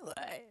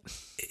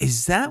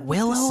 is that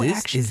Willow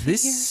action is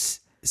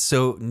this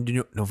so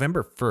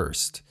November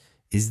 1st?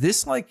 Is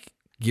this like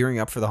gearing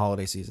up for the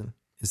holiday season?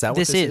 Is that what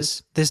this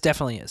is? This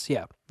definitely is.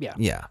 Yeah. Yeah.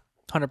 Yeah.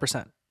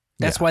 100%.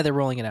 That's why they're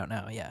rolling it out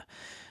now. Yeah.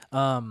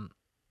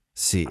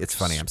 See, it's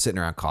funny. I'm sitting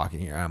around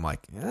caulking here. I'm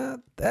like,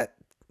 that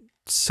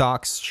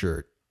socks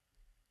shirt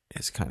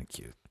is kind of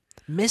cute.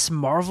 Miss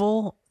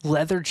Marvel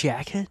leather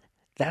jacket.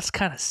 That's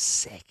kind of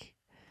sick.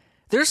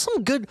 There's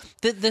some good.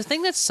 The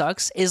thing that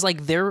sucks is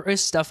like, there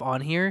is stuff on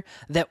here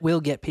that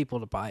will get people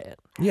to buy it.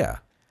 Yeah.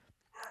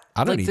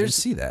 I don't even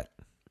see that.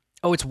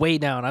 Oh, it's way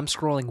down. I'm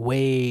scrolling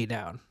way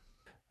down.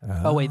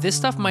 Oh wait, this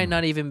stuff might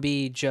not even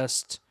be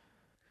just.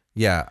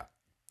 Yeah.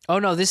 Oh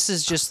no, this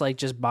is just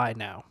buy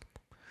now.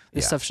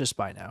 This stuff's just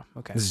buy now.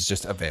 Okay. This is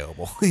just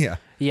available. Yeah.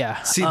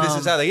 Yeah. See, this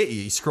is how they get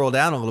you. You scroll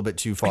down a little bit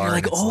too far. And you're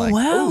like, and it's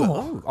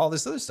wow. all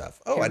this other stuff.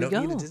 Oh, Here I don't we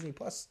need a go. Disney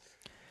Plus.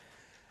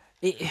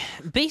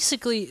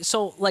 Basically,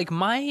 so like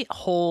my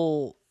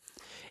whole.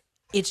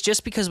 It's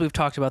just because we've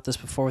talked about this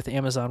before with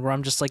Amazon, where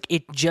I'm just like,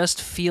 it just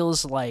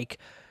feels like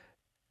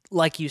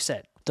you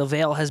said, the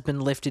veil has been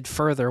lifted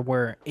further,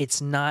 where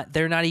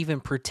they're not even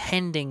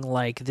pretending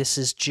like this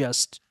is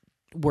just,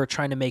 we're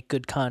trying to make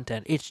good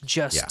content. It's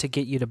just to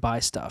get you to buy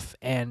stuff.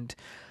 And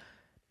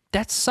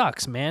that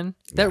sucks, man.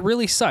 That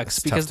really sucks,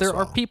 because there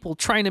are people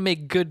trying to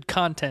make good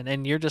content,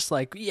 and you're just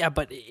like, yeah,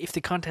 but if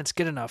the content's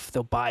good enough,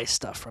 they'll buy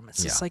stuff from it.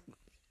 It's just like,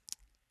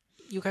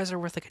 you guys are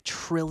worth like $1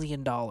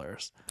 trillion.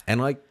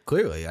 And like,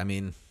 clearly, I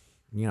mean,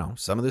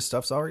 some of this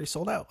stuff's already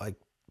sold out. Like,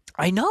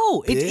 I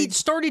know. It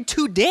started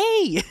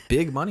today.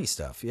 Big money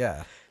stuff,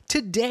 yeah.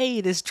 Today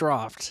it is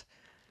dropped.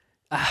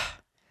 I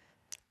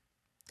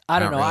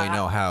don't really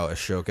know how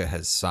Ashoka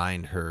has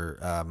signed her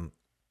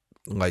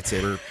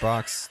lightsaber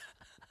box.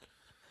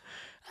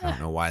 I don't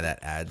know why that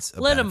adds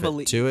a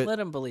benefit to it. Let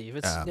him believe.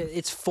 It's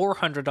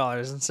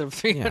 $400 instead of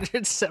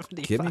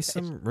 $375. Give me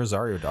some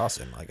Rosario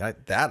Dawson.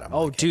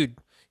 Dude,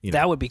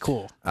 that would be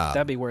cool.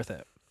 That'd be worth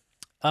it.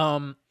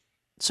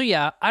 So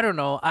yeah, I don't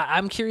know.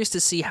 I'm curious to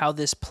see how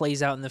this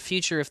plays out in the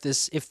future. If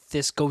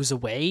this goes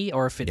away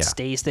or if it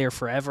stays there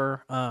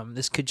forever.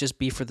 This could just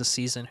be for the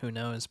season. Who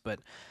knows? But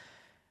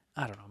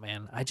I don't know,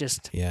 man.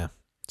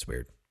 It's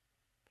weird.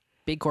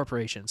 Big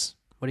corporations.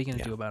 What are you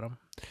gonna do about them?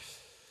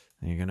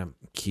 You're gonna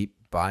keep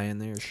buying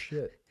their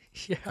shit.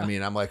 Yeah. I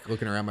mean, I'm like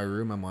looking around my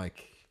room. I'm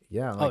like,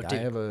 I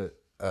have a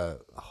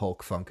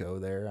Hulk Funko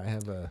there. I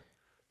have a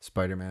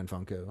Spider-Man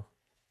Funko.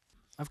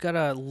 I've got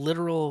a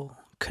literal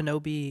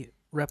Kenobi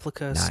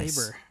replica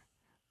saber.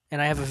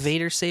 And I have a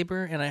Vader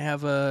saber, and I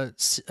have a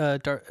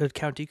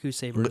Count Dooku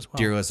saber as well.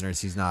 Dear listeners,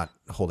 he's not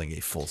holding a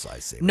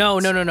full-size saber. No.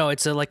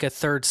 It's like a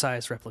third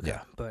size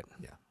replica, but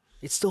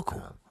it's still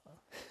cool.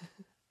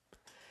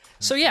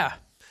 So yeah,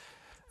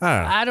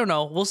 I don't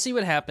know. We'll see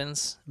what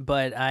happens,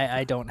 but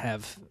I don't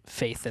have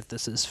faith that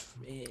this is.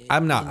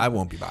 I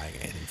won't be buying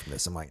anything from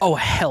this. I'm like, oh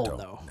hell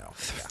no.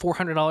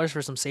 $400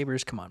 for some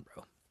sabers? Come on,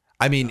 bro.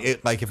 I mean,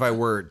 if I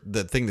were,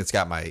 the thing that's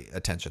got my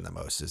attention the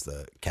most is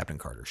the Captain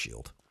Carter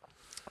shield.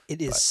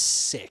 It is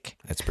sick.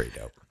 It's pretty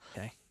dope.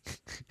 Okay.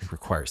 It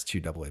requires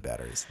 2 AA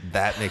batteries.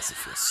 That makes it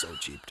feel so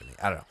cheap to me.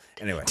 I don't know.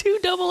 Anyway. 2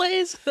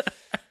 AA's? Are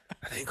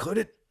they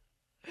included?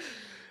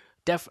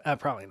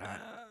 Probably not.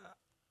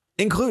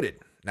 Included.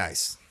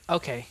 Nice.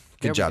 Okay.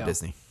 Good job,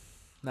 Disney.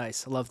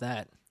 Nice. I love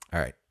that. All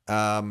right.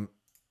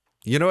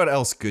 You know what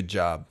else? Good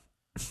job.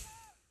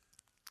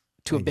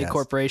 To a big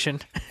corporation.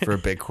 For a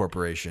big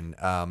corporation.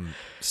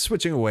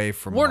 Switching away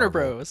from Warner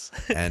Marvel Bros.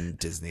 and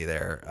Disney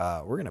there.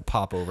 We're going to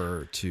pop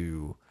over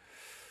to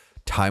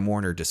Time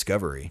Warner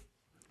Discovery.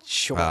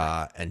 Sure.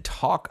 And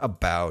talk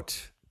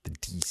about the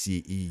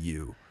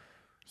DCEU.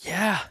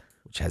 Yeah.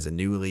 Which has a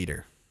new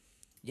leader.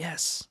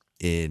 Yes.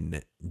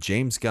 In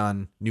James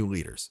Gunn. New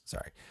leaders,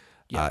 sorry.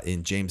 Yeah.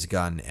 In James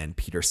Gunn and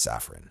Peter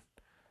Safran.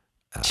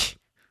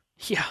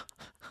 Yeah.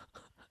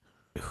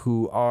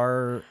 Who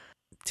are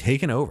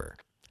taking over.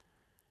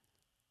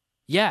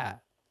 Yeah.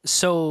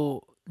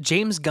 So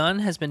James Gunn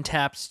has been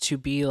tapped to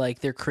be like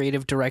their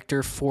creative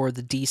director for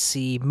the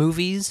DC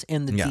movies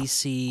and the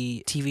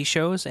DC TV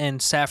shows. And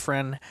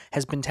Safran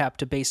has been tapped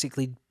to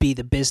basically be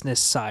the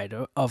business side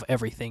of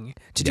everything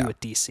to do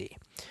with DC,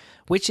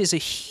 which is a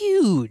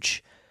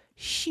huge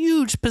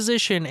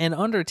position and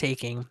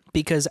undertaking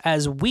because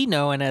as we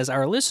know and as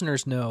our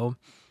listeners know,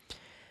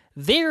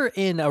 they're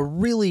in a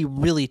really,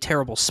 really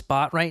terrible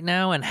spot right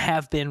now and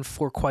have been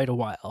for quite a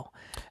while.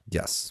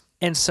 Yes.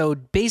 And so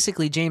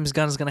basically James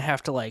Gunn's going to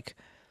have to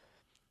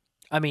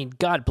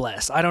God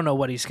bless. I don't know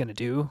what he's going to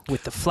do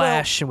with the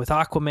Flash and with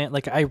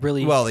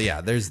Aquaman. Well, yeah,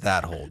 there's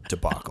that whole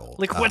debacle.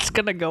 What's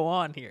going to go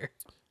on here?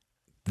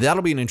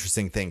 That'll be an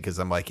interesting thing because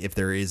I'm like, if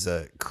there is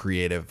a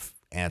creative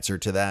answer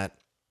to that,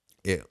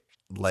 it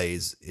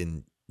lays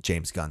in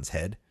James Gunn's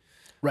head.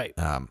 Right.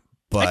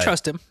 But I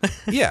trust him.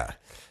 Yeah.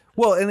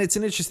 Well, and it's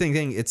an interesting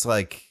thing. It's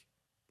like,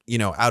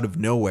 out of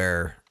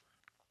nowhere,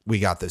 we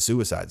got the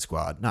Suicide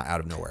Squad. Not out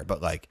of nowhere,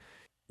 but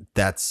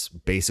that's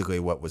basically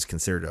what was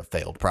considered a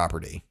failed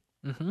property.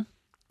 Mm-hmm.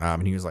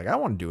 And he was like, I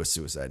want to do a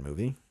Suicide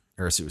movie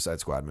or a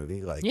Suicide Squad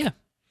movie.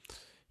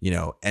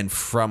 And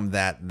from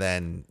that,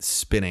 then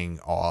spinning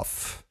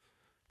off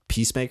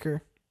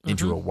Peacemaker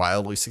into a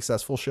wildly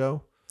successful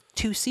show.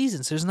 2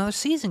 seasons. There's another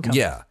season coming.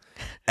 Yeah.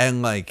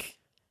 And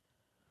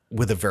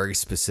with a very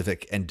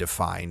specific and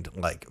defined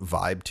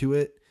vibe to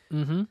it.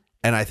 Mm-hmm.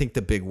 And I think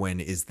the big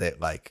win is that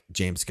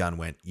James Gunn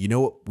went, you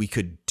know what? We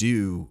could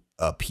do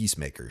a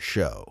Peacemaker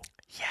show.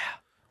 Yeah.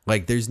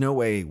 There's no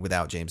way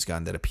without James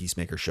Gunn that a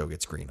Peacemaker show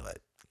gets greenlit.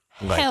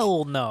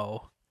 Hell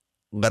no.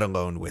 Let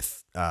alone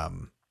with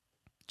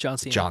John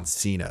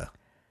Cena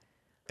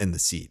in the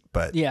seat.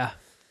 But yeah.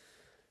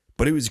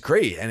 But it was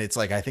great. And it's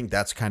I think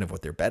that's kind of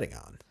what they're betting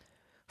on.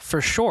 For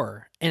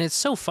sure. And it's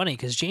so funny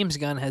because James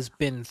Gunn has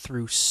been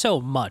through so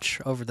much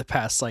over the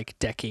past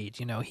decade.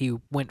 He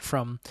went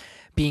from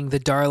being the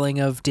darling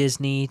of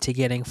Disney to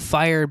getting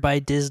fired by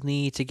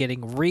Disney to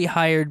getting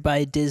rehired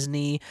by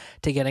Disney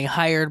to getting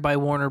hired by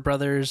Warner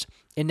Brothers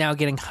and now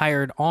getting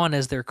hired on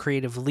as their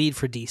creative lead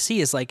for DC.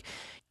 Is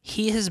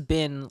he has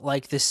been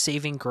this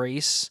saving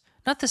grace.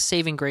 Not the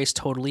saving grace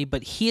totally,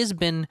 but he has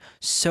been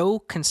so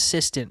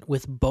consistent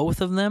with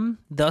both of them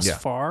thus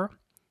far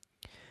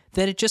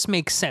that it just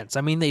makes sense.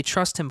 I mean, they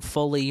trust him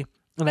fully,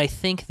 and I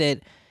think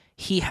that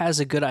he has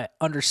a good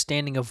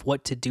understanding of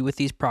what to do with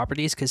these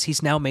properties because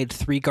he's now made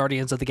 3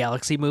 Guardians of the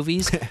Galaxy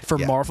movies for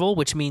Marvel,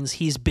 which means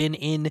he's been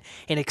in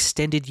an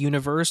extended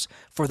universe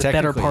for the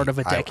better part of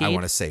a decade. I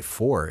want to say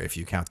 4 if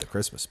you count the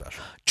Christmas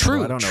special.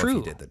 True, I don't know true.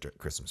 if he did the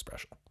Christmas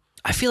special.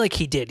 I feel like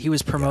he did. He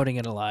was promoting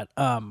it a lot.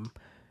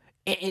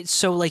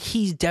 So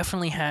he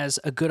definitely has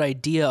a good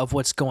idea of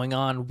what's going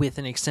on with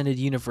an extended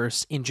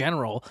universe in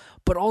general,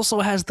 but also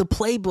has the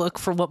playbook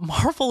for what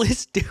Marvel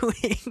is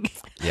doing.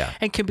 Yeah.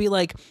 And can be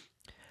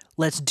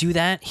let's do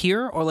that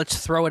here or let's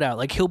throw it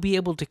out. He'll be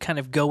able to kind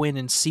of go in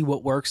and see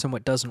what works and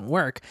what doesn't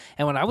work.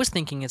 And when I was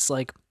thinking, it's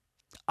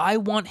I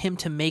want him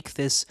to make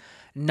this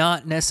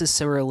not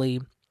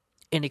necessarily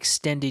an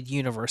extended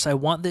universe. I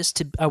want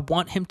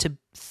him to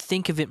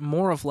think of it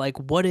more of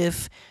what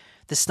if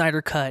the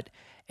Snyder Cut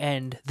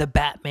and the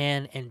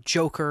Batman and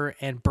Joker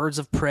and Birds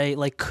of Prey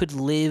could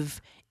live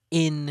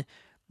in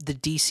the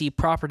DC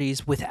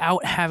properties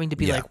without having to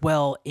be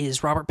well,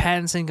 is Robert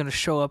Pattinson going to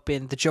show up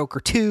in the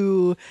Joker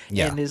 2?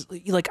 Yeah. And is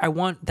I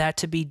want that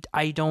to be,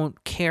 I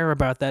don't care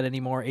about that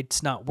anymore.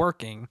 It's not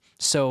working.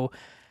 So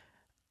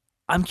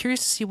I'm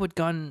curious to see what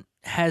Gunn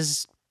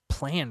has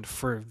planned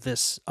for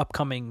this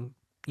upcoming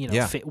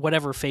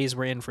whatever phase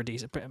we're in for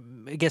DC.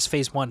 I guess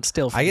phase 1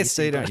 still for I guess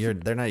DC,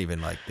 they're not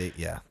even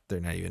they're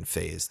not even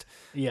phased.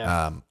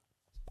 Yeah.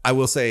 I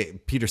will say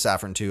Peter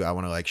Safran too. I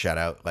want to like shout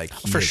out, like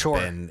he has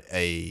been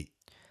a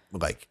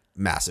like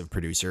massive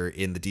producer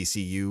in the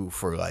DCU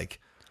for like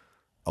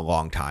a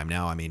long time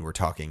now. I mean, we're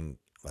talking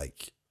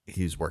like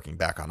he's working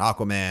back on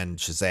Aquaman,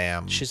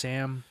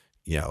 Shazam,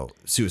 you know,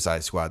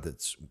 Suicide Squad.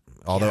 That's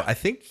although I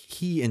think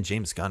he and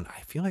James Gunn,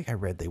 I feel like I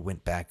read they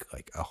went back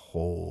like a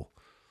whole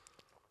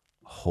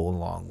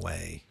long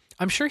way.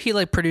 I'm sure he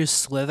like produced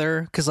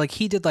Slither because like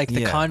he did like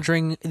the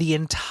Conjuring, the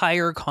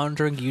entire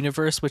Conjuring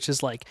universe, which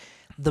is like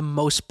the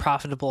most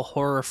profitable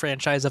horror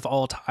franchise of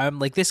all time.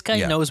 Like this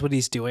guy knows what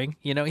he's doing.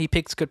 You know, he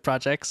picks good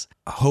projects.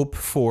 Hope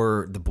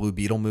for the Blue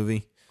Beetle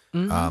movie,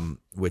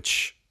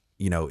 which,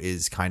 you know,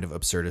 is kind of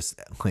absurdist,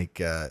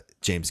 like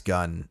James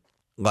Gunn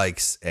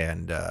likes,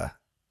 and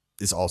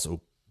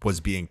was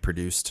being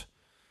produced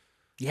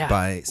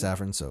by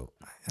Safran. So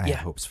I have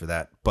hopes for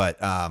that. But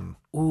do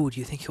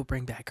you think he'll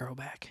bring Batgirl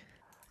back?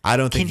 I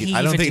don't think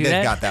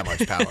they've got that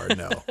much power.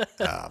 No.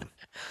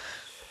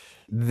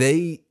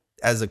 They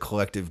as a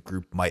collective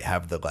group might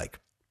have the like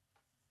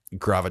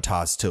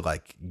gravitas to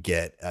like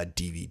get a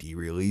DVD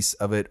release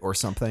of it or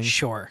something.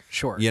 Sure.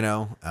 You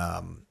know,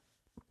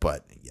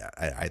 but yeah,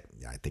 I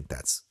think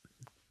that's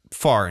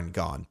far and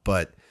gone.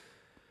 But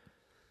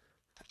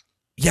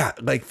yeah,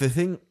 like the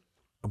thing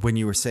when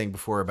you were saying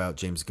before about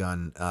James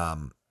Gunn,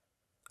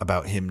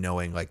 about him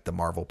knowing like the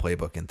Marvel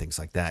playbook and things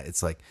like that,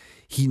 it's like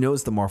he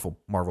knows the Marvel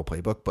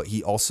playbook, but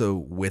he also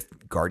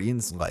with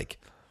Guardians like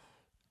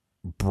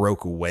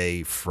broke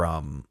away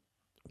from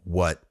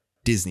what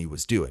Disney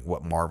was doing,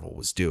 what Marvel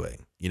was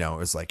doing. You know, it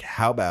was like,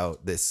 how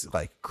about this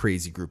like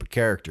crazy group of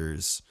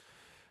characters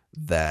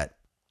that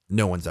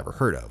no one's ever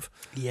heard of?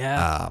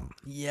 Yeah.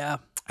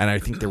 And I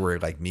think there were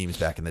like memes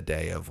back in the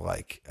day of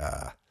like,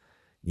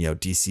 you know,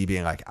 DC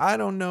being like, I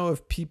don't know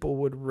if people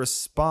would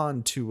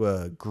respond to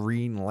a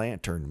Green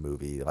Lantern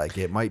movie. Like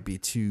it might be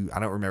too, I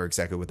don't remember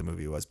exactly what the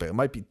movie was, but it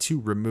might be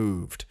too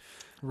removed.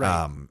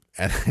 Right.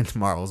 And then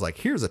Marvel's like,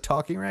 here's a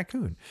talking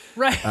raccoon.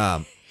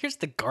 Right. Here's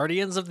the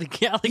Guardians of the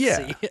Galaxy.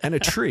 Yeah, and a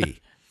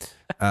tree.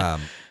 But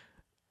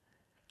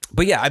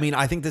yeah, I mean,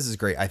 I think this is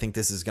great. I think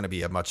this is going to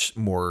be a much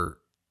more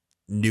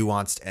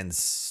nuanced and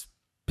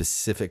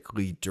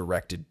specifically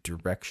directed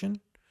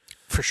direction.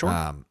 For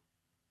sure.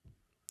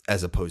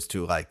 As opposed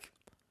to like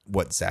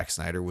what Zack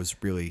Snyder was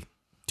really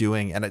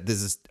doing. And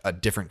this is a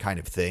different kind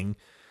of thing.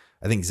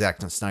 I think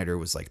Zack Snyder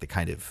was like the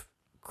kind of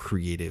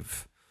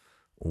creative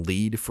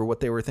lead for what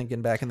they were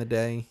thinking back in the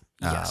day.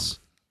 Yes.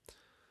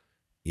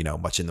 You know,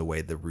 much in the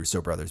way the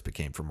Russo brothers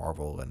became for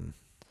Marvel and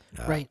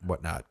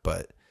whatnot.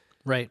 But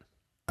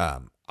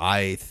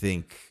I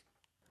think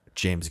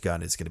James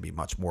Gunn is going to be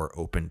much more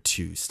open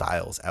to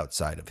styles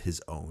outside of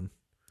his own.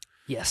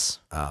 Yes.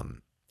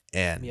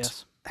 And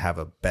have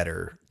a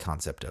better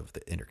concept of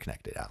the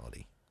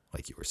interconnectedality,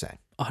 like you were saying.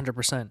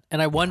 100%.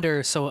 And I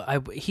wonder,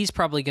 he's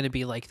probably going to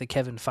be like the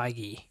Kevin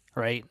Feige,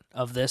 right,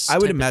 of this. I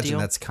would imagine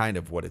that's kind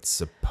of what it's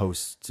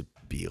supposed to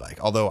be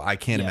like. Although I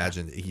can't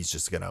imagine that he's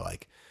just going to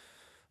like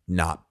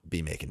not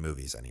be making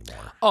movies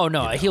anymore. Oh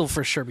no, he'll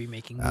for sure be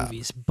making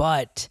movies,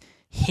 but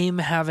him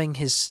having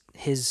his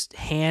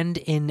hand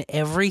in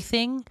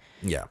everything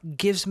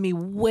gives me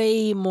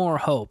way more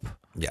hope.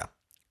 Yeah.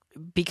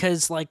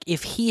 Because like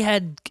if he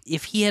had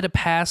a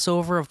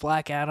Passover of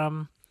Black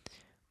Adam,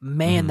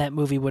 man, that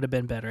movie would have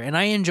been better. And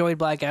I enjoyed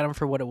Black Adam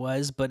for what it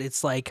was, but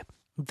it's like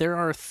there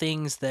are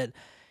things that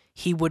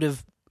he would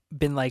have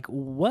been like,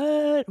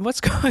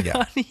 what's going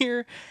on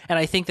here? And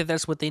I think that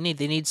that's what they need.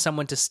 They need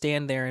someone to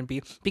stand there and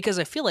be, because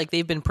I feel like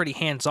they've been pretty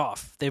hands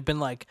off. They've been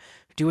like,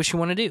 do what you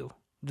want to do.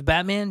 The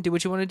Batman, do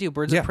what you want to do.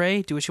 Birds of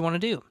Prey, do what you want to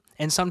do.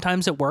 And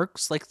sometimes it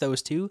works, like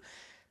those two.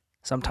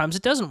 Sometimes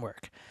it doesn't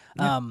work.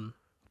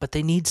 But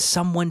they need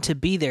someone to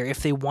be there if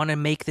they want to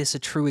make this a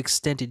true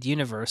extended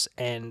universe.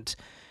 And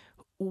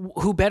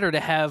who better to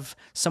have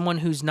someone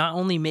who's not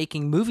only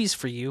making movies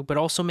for you, but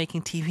also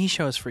making TV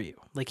shows for you?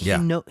 Like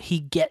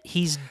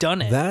he's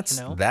done it.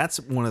 That's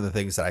one of the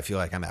things that I feel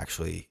like I'm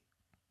actually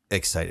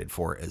excited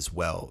for as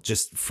well.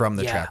 Just from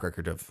the track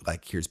record of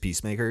like, here's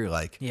Peacemaker.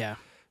 Like,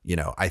 you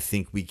know, I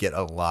think we get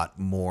a lot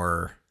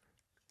more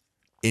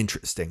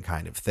interesting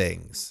kind of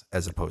things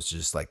as opposed to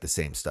just like the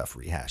same stuff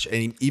rehash.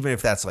 And even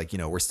if that's like, you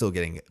know, we're still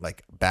getting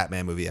like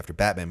Batman movie after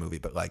Batman movie,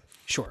 but like,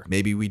 sure,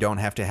 maybe we don't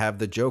have to have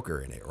the Joker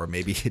in it, or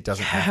maybe it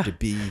doesn't have to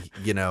be,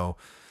 you know,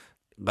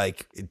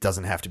 like it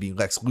doesn't have to be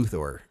Lex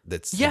Luthor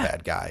that's the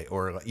bad guy,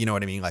 or you know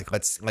what I mean? Like,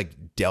 let's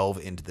like delve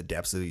into the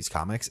depths of these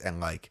comics and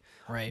like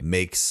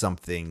make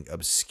something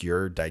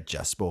obscure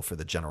digestible for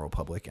the general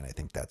public. And I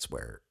think that's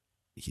where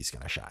he's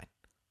going to shine,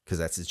 because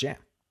that's his jam.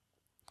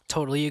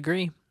 Totally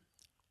agree.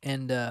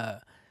 And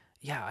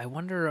I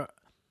wonder,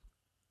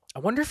 I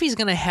wonder if he's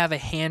going to have a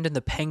hand in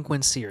the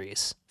Penguin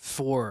series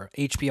for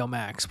HBO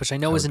Max, which I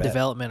know is in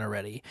development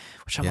already,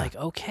 which I'm like,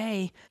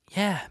 okay,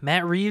 yeah,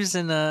 Matt Reeves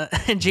and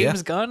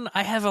James Gunn,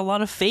 I have a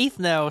lot of faith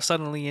now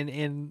suddenly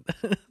in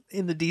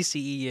the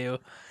DCEU.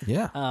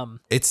 Yeah.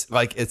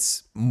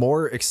 It's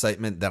more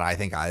excitement than I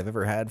think I've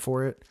ever had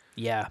for it.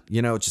 Yeah.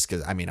 Just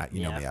because, know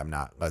me, I'm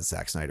not a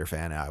Zack Snyder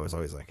fan. I was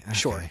always like, okay,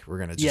 sure, we're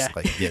going to just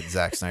get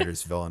Zack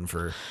Snyder's villain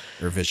for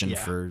Vision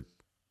for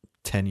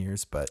 10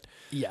 years. But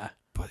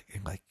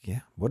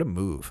what a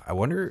move. I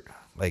wonder,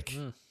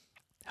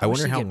 how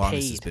long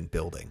this has been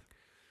building.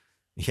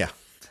 Yeah.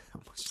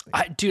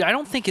 I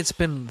don't think it's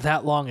been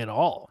that long at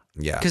all.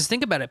 Yeah. Because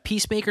think about it.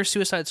 Peacemaker,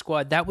 Suicide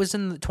Squad, that was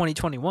in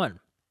 2021.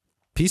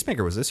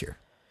 Peacemaker was this year.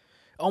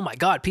 Oh my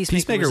God.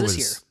 Peacemaker was this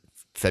year.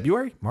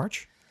 February?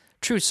 March?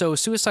 True. So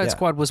Suicide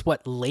Squad was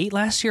what, late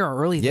last year or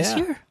early this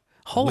year?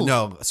 Holy.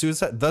 No,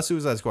 The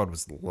Suicide Squad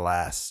was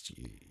last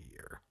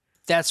year.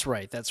 That's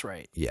right.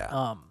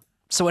 Yeah.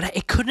 So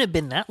it couldn't have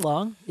been that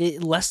long.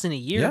 Less than a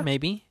year,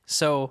 maybe.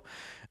 So,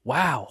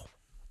 wow.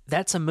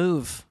 That's a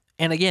move.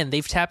 And again,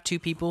 they've tapped two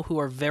people who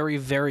are very,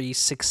 very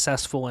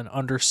successful and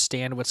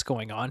understand what's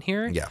going on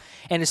here. Yeah.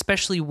 And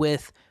especially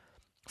with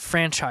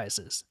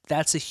franchises.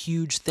 That's a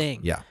huge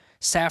thing. Yeah.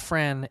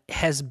 Safran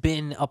has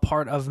been a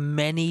part of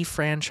many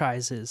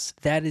franchises.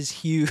 That is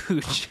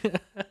huge.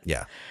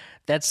 Yeah.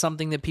 That's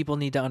something that people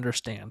need to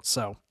understand.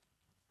 So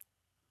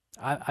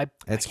I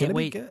can't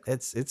wait. Good.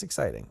 It's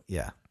exciting.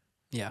 Yeah.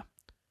 Yeah.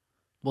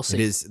 We'll see.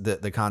 It is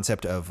the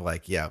concept of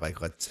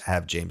let's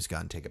have James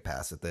Gunn take a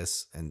pass at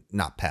this, and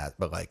not pass,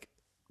 but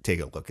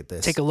take a look at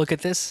this. Take a look at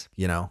this.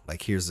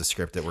 Here's the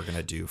script that we're going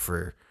to do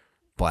for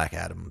Black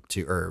Adam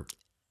or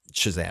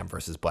Shazam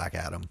versus Black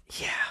Adam.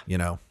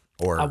 Yeah.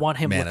 Or I want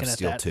him Man looking of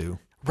Steel at that 2.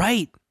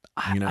 Right.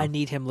 I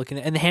need him looking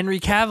at, and Henry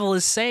Cavill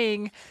is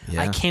saying,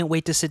 I can't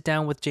wait to sit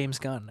down with James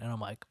Gunn. And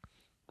I'm like,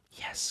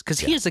 yes, because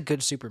he is a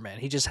good Superman.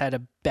 He just had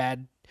a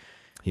bad.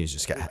 He's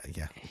just got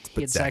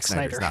But Zack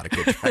Snyder's not a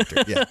good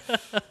director. Yeah.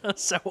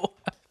 So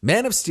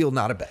Man of Steel,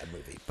 not a bad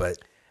movie, but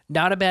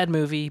not a bad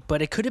movie,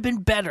 but it could have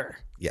been better.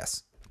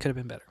 Yes, could have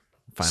been better.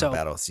 Final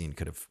battle scene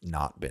could have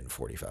not been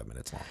 45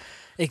 minutes long.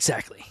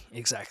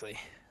 Exactly.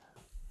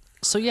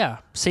 So yeah,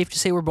 safe to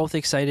say we're both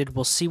excited.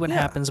 We'll see what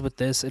happens with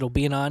this. It'll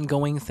be an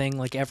ongoing thing,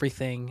 like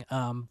everything.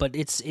 But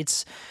it's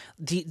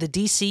the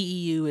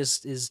DCEU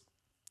is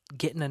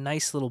getting a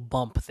nice little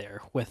bump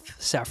there with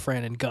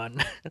Safran and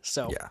Gunn.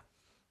 So yeah.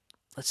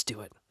 Let's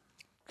do it.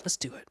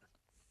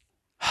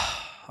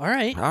 All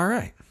right.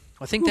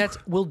 I think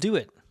we'll do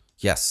it.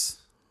 Yes.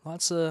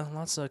 Lots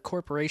of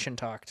corporation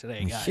talk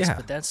today, guys. Yeah.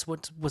 But that's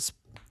what's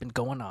been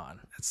going on.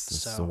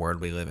 That's the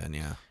world we live in,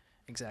 yeah.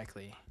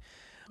 Exactly.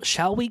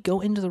 Shall we go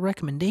into the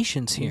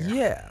recommendations here?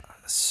 Yeah.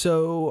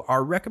 So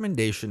our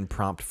recommendation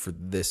prompt for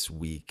this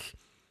week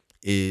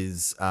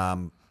is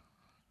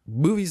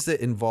movies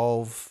that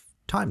involve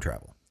time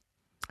travel.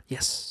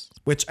 Yes.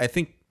 Which I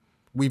think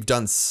we've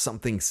done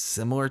something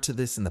similar to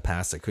this in the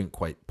past. I couldn't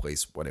quite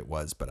place what it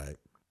was, but I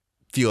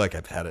feel like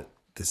I've had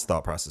this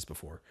thought process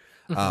before.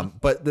 Mm-hmm.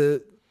 But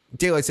the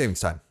Daylight Savings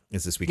Time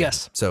is this weekend.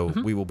 Yes. So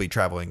we will be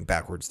traveling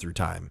backwards through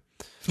time.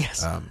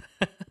 Yes.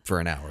 For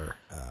an hour.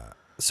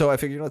 So I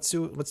figured let's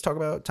talk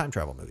about time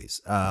travel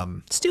movies.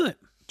 Let's do it.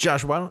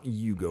 Josh, why don't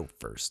you go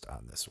first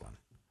on this one?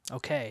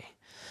 Okay.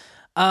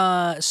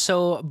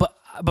 But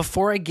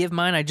before I give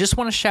mine, I just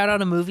want to shout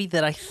out a movie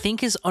that I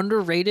think is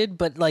underrated,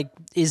 but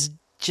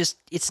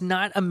it's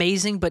not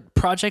amazing. But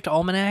Project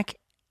Almanac,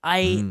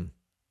 I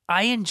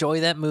enjoy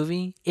that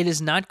movie. It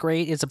is not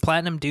great. It's a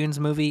Platinum Dunes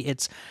movie.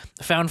 It's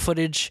a found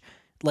footage,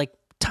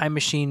 time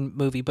machine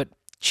movie, but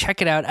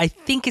check it out. I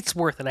think it's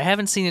worth it. I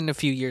haven't seen it in a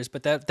few years,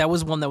 but that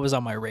was one that was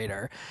on my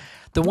radar.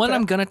 The one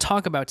I'm going to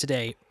talk about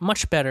today,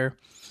 much better,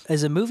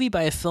 is a movie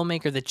by a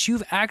filmmaker that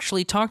you've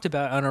actually talked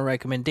about on our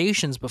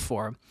recommendations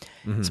before.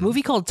 Mm-hmm. It's a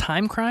movie called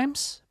Time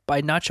Crimes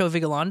by Nacho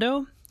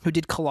Vigalondo, who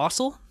did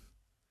Colossal.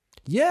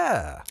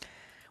 Yeah.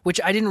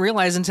 Which I didn't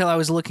realize until I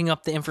was looking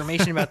up the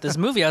information about this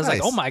movie. I was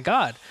like, oh my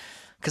God.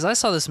 Because I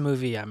saw this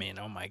movie,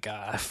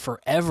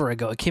 forever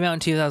ago. It came out in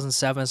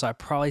 2007, so I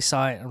probably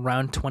saw it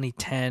around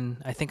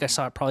 2010. I think I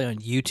saw it probably on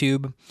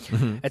YouTube.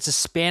 Mm-hmm. It's a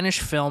Spanish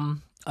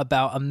film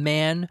about a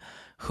man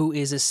who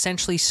is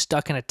essentially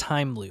stuck in a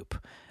time loop,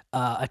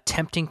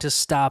 attempting to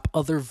stop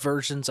other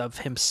versions of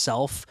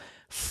himself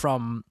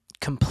from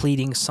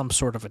completing some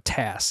sort of a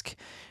task.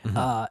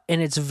 Mm-hmm.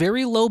 And it's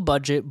very low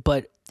budget,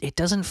 but it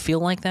doesn't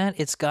feel like that.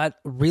 It's got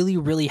really,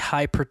 really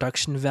high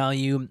production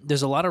value.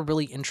 There's a lot of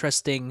really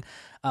interesting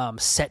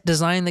set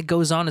design that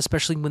goes on,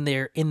 especially when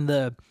they're in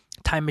the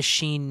time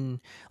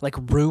machine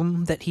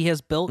room that he has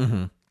built.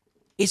 Mm-hmm.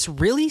 It's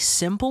really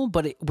simple,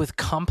 but with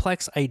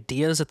complex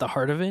ideas at the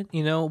heart of it.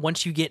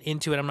 Once you get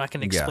into it, I'm not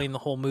going to explain the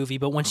whole movie,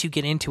 but once you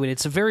get into it,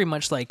 it's very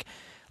much like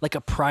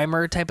a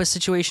Primer type of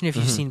situation. If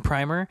you've seen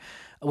Primer,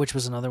 which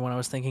was another one I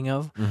was thinking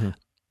of. Mm-hmm.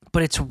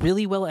 but it's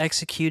really well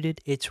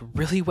executed. It's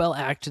really well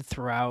acted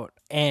throughout,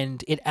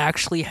 and it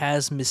actually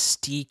has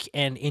mystique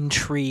and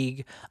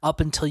intrigue up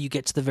until you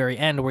get to the very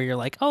end, where you're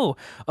like, "Oh,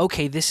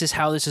 okay, this is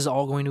how this is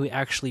all going to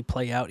actually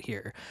play out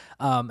here."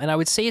 And I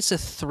would say it's a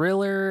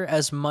thriller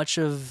as much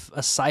of a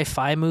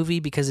sci-fi movie,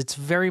 because it's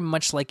very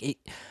much like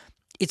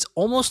it's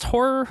almost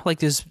horror. Like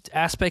there's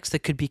aspects that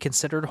could be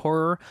considered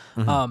horror.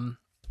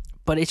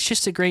 But it's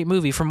just a great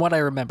movie from what I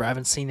remember. I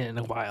haven't seen it in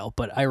a while,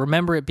 but I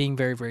remember it being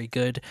very, very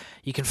good.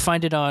 You can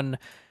find it on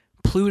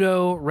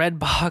Pluto,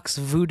 Redbox,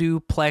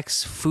 Vudu,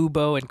 Plex,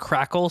 Fubo, and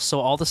Crackle. So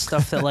all the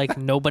stuff that like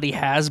nobody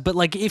has. But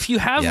like if you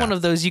have one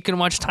of those, you can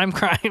watch Time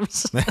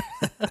Crimes.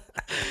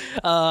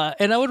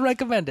 And I would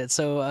recommend it.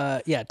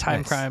 So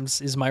Time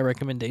Crimes is my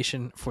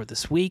recommendation for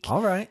this week.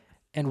 All right.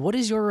 And what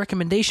is your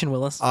recommendation,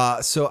 Willis?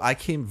 So I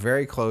came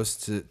very close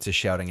to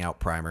shouting out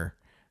Primer.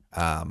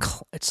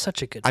 It's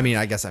such a good I mean,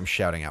 I guess I'm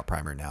shouting out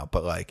Primer now,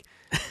 but like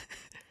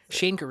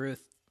Shane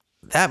Carruth.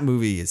 That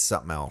movie is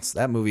something else.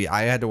 That movie,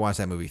 I had to watch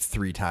that movie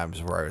 3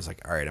 times before I was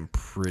like, all right, I'm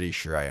pretty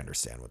sure I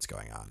understand what's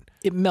going on.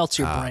 It melts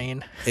your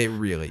brain. It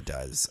really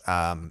does.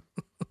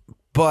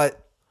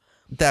 But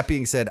that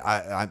being said,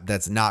 I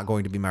that's not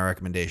going to be my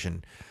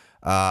recommendation.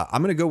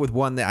 I'm going to go with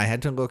one that I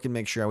had to look and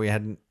make sure we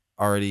hadn't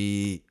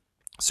already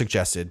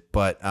suggested.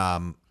 But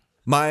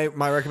my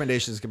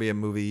recommendation is going to be a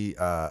movie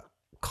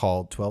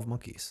called 12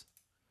 Monkeys.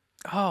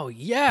 Oh,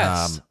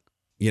 yes.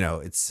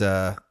 It's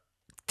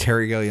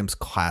Terry Gilliam's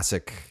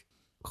classic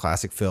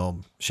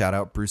film. Shout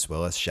out Bruce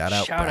Willis. Shout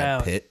out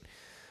Brad Pitt.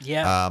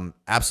 Yeah.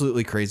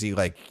 Absolutely crazy.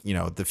 Like,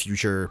 the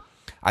future.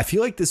 I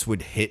feel like this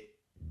would hit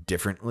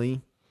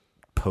differently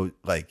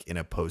in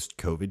a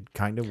post-COVID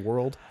kind of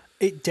world.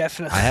 It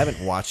definitely. I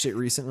haven't watched it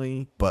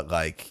recently, but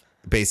like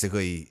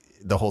basically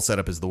the whole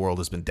setup is the world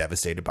has been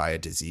devastated by a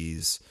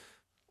disease,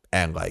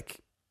 and like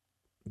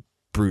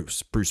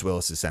Bruce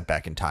Willis is sent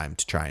back in time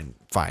to try and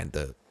find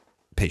the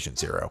patient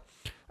zero.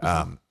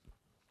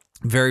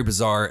 Very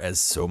bizarre, as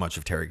so much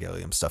of Terry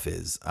Gilliam stuff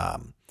is,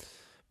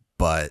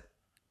 but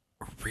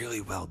really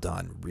well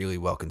done, really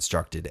well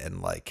constructed,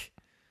 and like,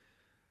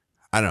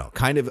 I don't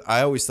know,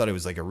 I always thought it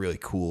was like a really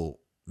cool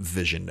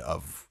vision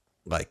of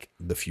like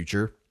the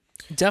future.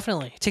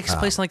 Definitely. It takes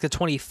place in like the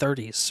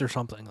 2030s or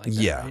something like that.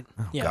 Yeah. Right?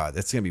 Oh, yeah. God,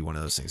 that's going to be one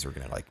of those things we're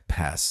going to like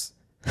pass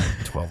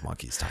 12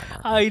 Monkeys time.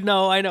 I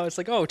know. It's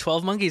like,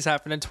 12 Monkeys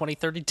happened in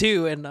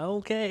 2032, and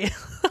okay.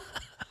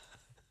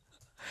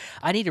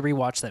 I need to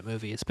rewatch that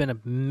movie. It's been a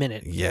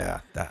minute. Yeah.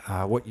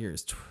 What year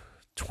is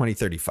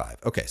 2035?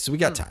 Okay, so we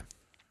got time.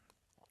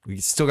 We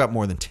still got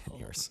more than 10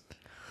 years.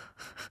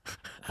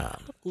 A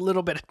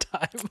little bit of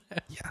time.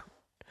 Yeah.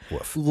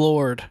 Woof.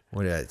 Lord.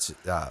 What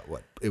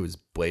it was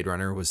Blade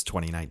Runner was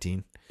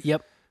 2019.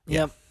 Yep. Yeah.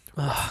 Yep.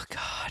 Oh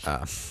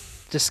God.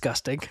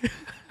 Disgusting.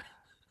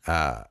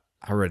 I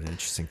read an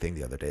interesting thing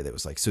the other day that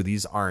was like, so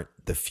these aren't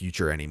the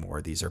future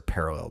anymore. These are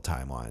parallel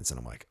timelines. And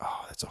I'm like,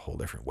 oh, that's a whole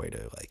different way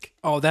to like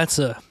that's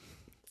a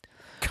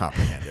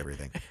comprehend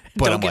everything.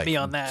 But Don't get me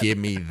on that. Give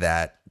me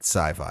that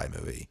sci-fi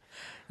movie.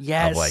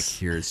 Yes. Of like,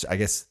 I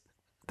guess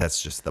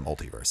that's just the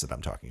multiverse that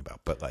I'm talking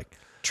about. But like,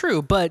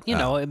 true, but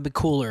it'd be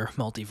cooler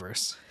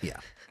multiverse. Yeah.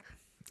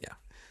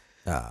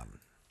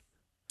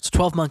 It's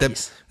 12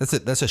 Monkeys. That's a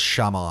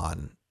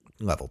Shyamalan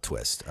level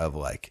twist of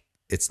like,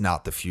 it's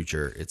not the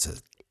future.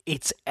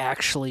 It's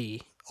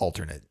actually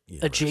alternate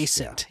universe.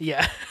 Adjacent.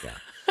 Yeah.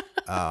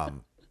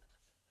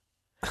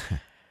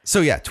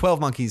 So yeah, 12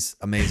 Monkeys,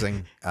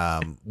 amazing.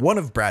 One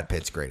of Brad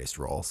Pitt's greatest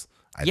roles.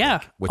 I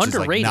think, which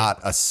underrated. is like not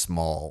a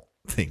small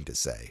thing to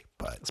say,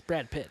 but It's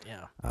Brad Pitt.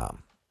 Yeah. but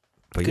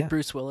Good yeah.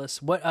 Bruce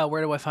Willis. What?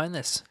 Where do I find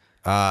this?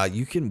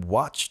 You can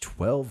watch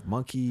 12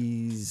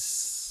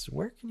 Monkeys.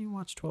 Where can you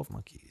watch 12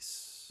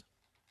 Monkeys?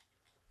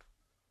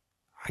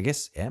 I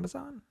guess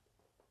Amazon.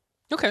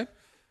 Okay.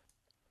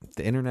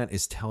 The internet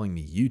is telling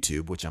me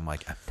YouTube, which I'm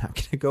like, I'm not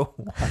gonna go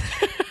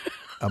watch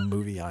a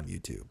movie on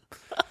YouTube.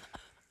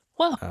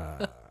 Well,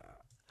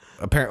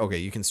 Apparently, okay,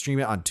 you can stream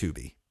it on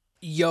Tubi.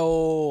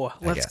 Yo,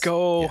 let's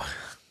go. Yeah.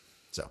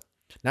 So,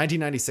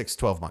 1996,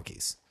 12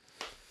 Monkeys.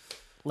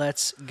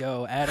 Let's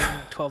go. Adding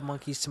 12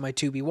 Monkeys to my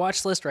Tubi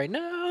watch list right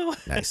now.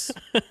 Nice.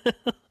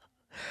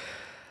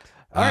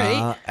 All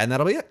right. And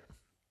that'll be it.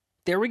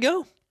 There we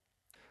go.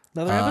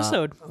 Another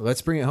episode.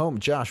 Let's bring it home.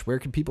 Josh, where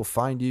can people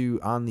find you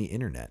on the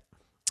internet?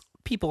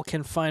 People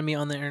can find me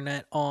on the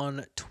internet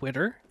on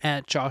Twitter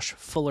at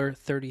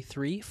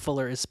JoshFuller33.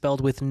 Fuller is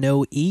spelled with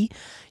no E.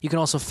 You can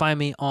also find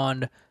me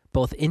on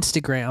both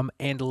Instagram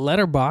and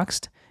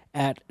Letterboxd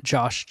at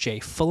Josh J.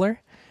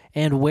 Fuller.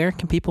 And where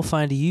can people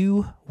find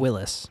you,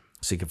 Willis?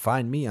 So you can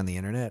find me on the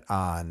internet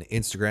on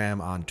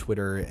Instagram, on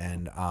Twitter,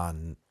 and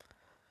on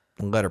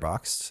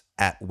Letterboxd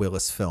at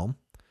Willis Film.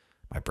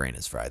 My brain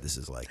is fried. This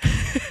is like...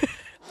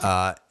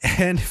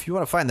 and if you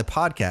want to find the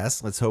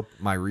podcast, let's hope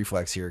my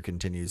reflex here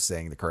continues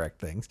saying the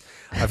correct things.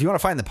 If you want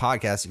to find the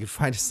podcast, you can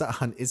find us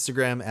on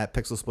Instagram at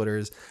Pixel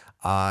Splitters,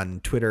 on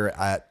Twitter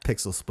at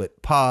Pixel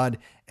Split Pod,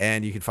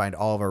 and you can find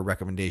all of our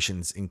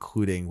recommendations,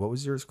 including, what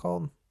was yours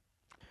called?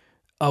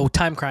 Oh,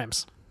 Time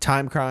Crimes.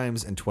 Time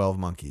Crimes and 12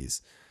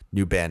 Monkeys.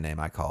 New band name,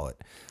 I call it.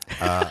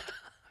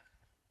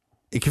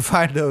 You can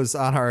find those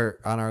on our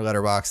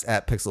Letterboxd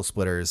at Pixel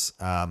Splitters.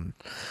 Yeah.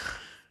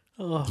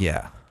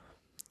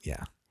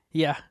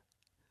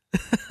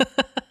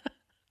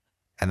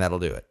 And that'll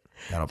do it.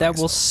 That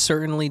will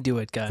certainly do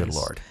it, guys. Good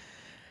Lord.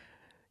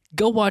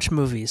 Go watch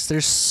movies.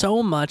 There's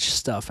so much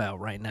stuff out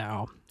right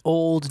now.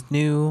 Old,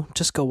 new,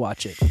 just go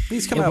watch it.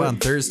 These come out on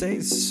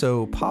Thursdays,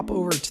 so pop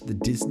over to the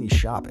Disney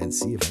shop and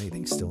see if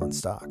anything's still in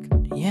stock.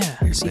 Yeah,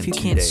 see if you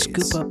can't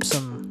scoop up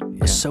some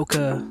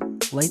Ahsoka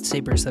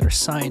lightsabers that are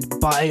signed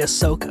by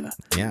Ahsoka.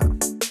 Yeah.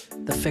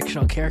 The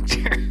fictional character.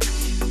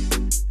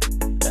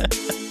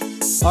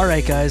 All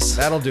right, guys.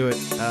 That'll do it.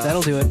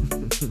 That'll do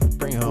it.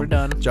 Bring it home. We're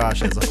done.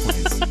 Josh, as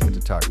always, good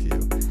to talk to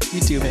you. You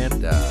too, man.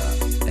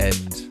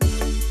 And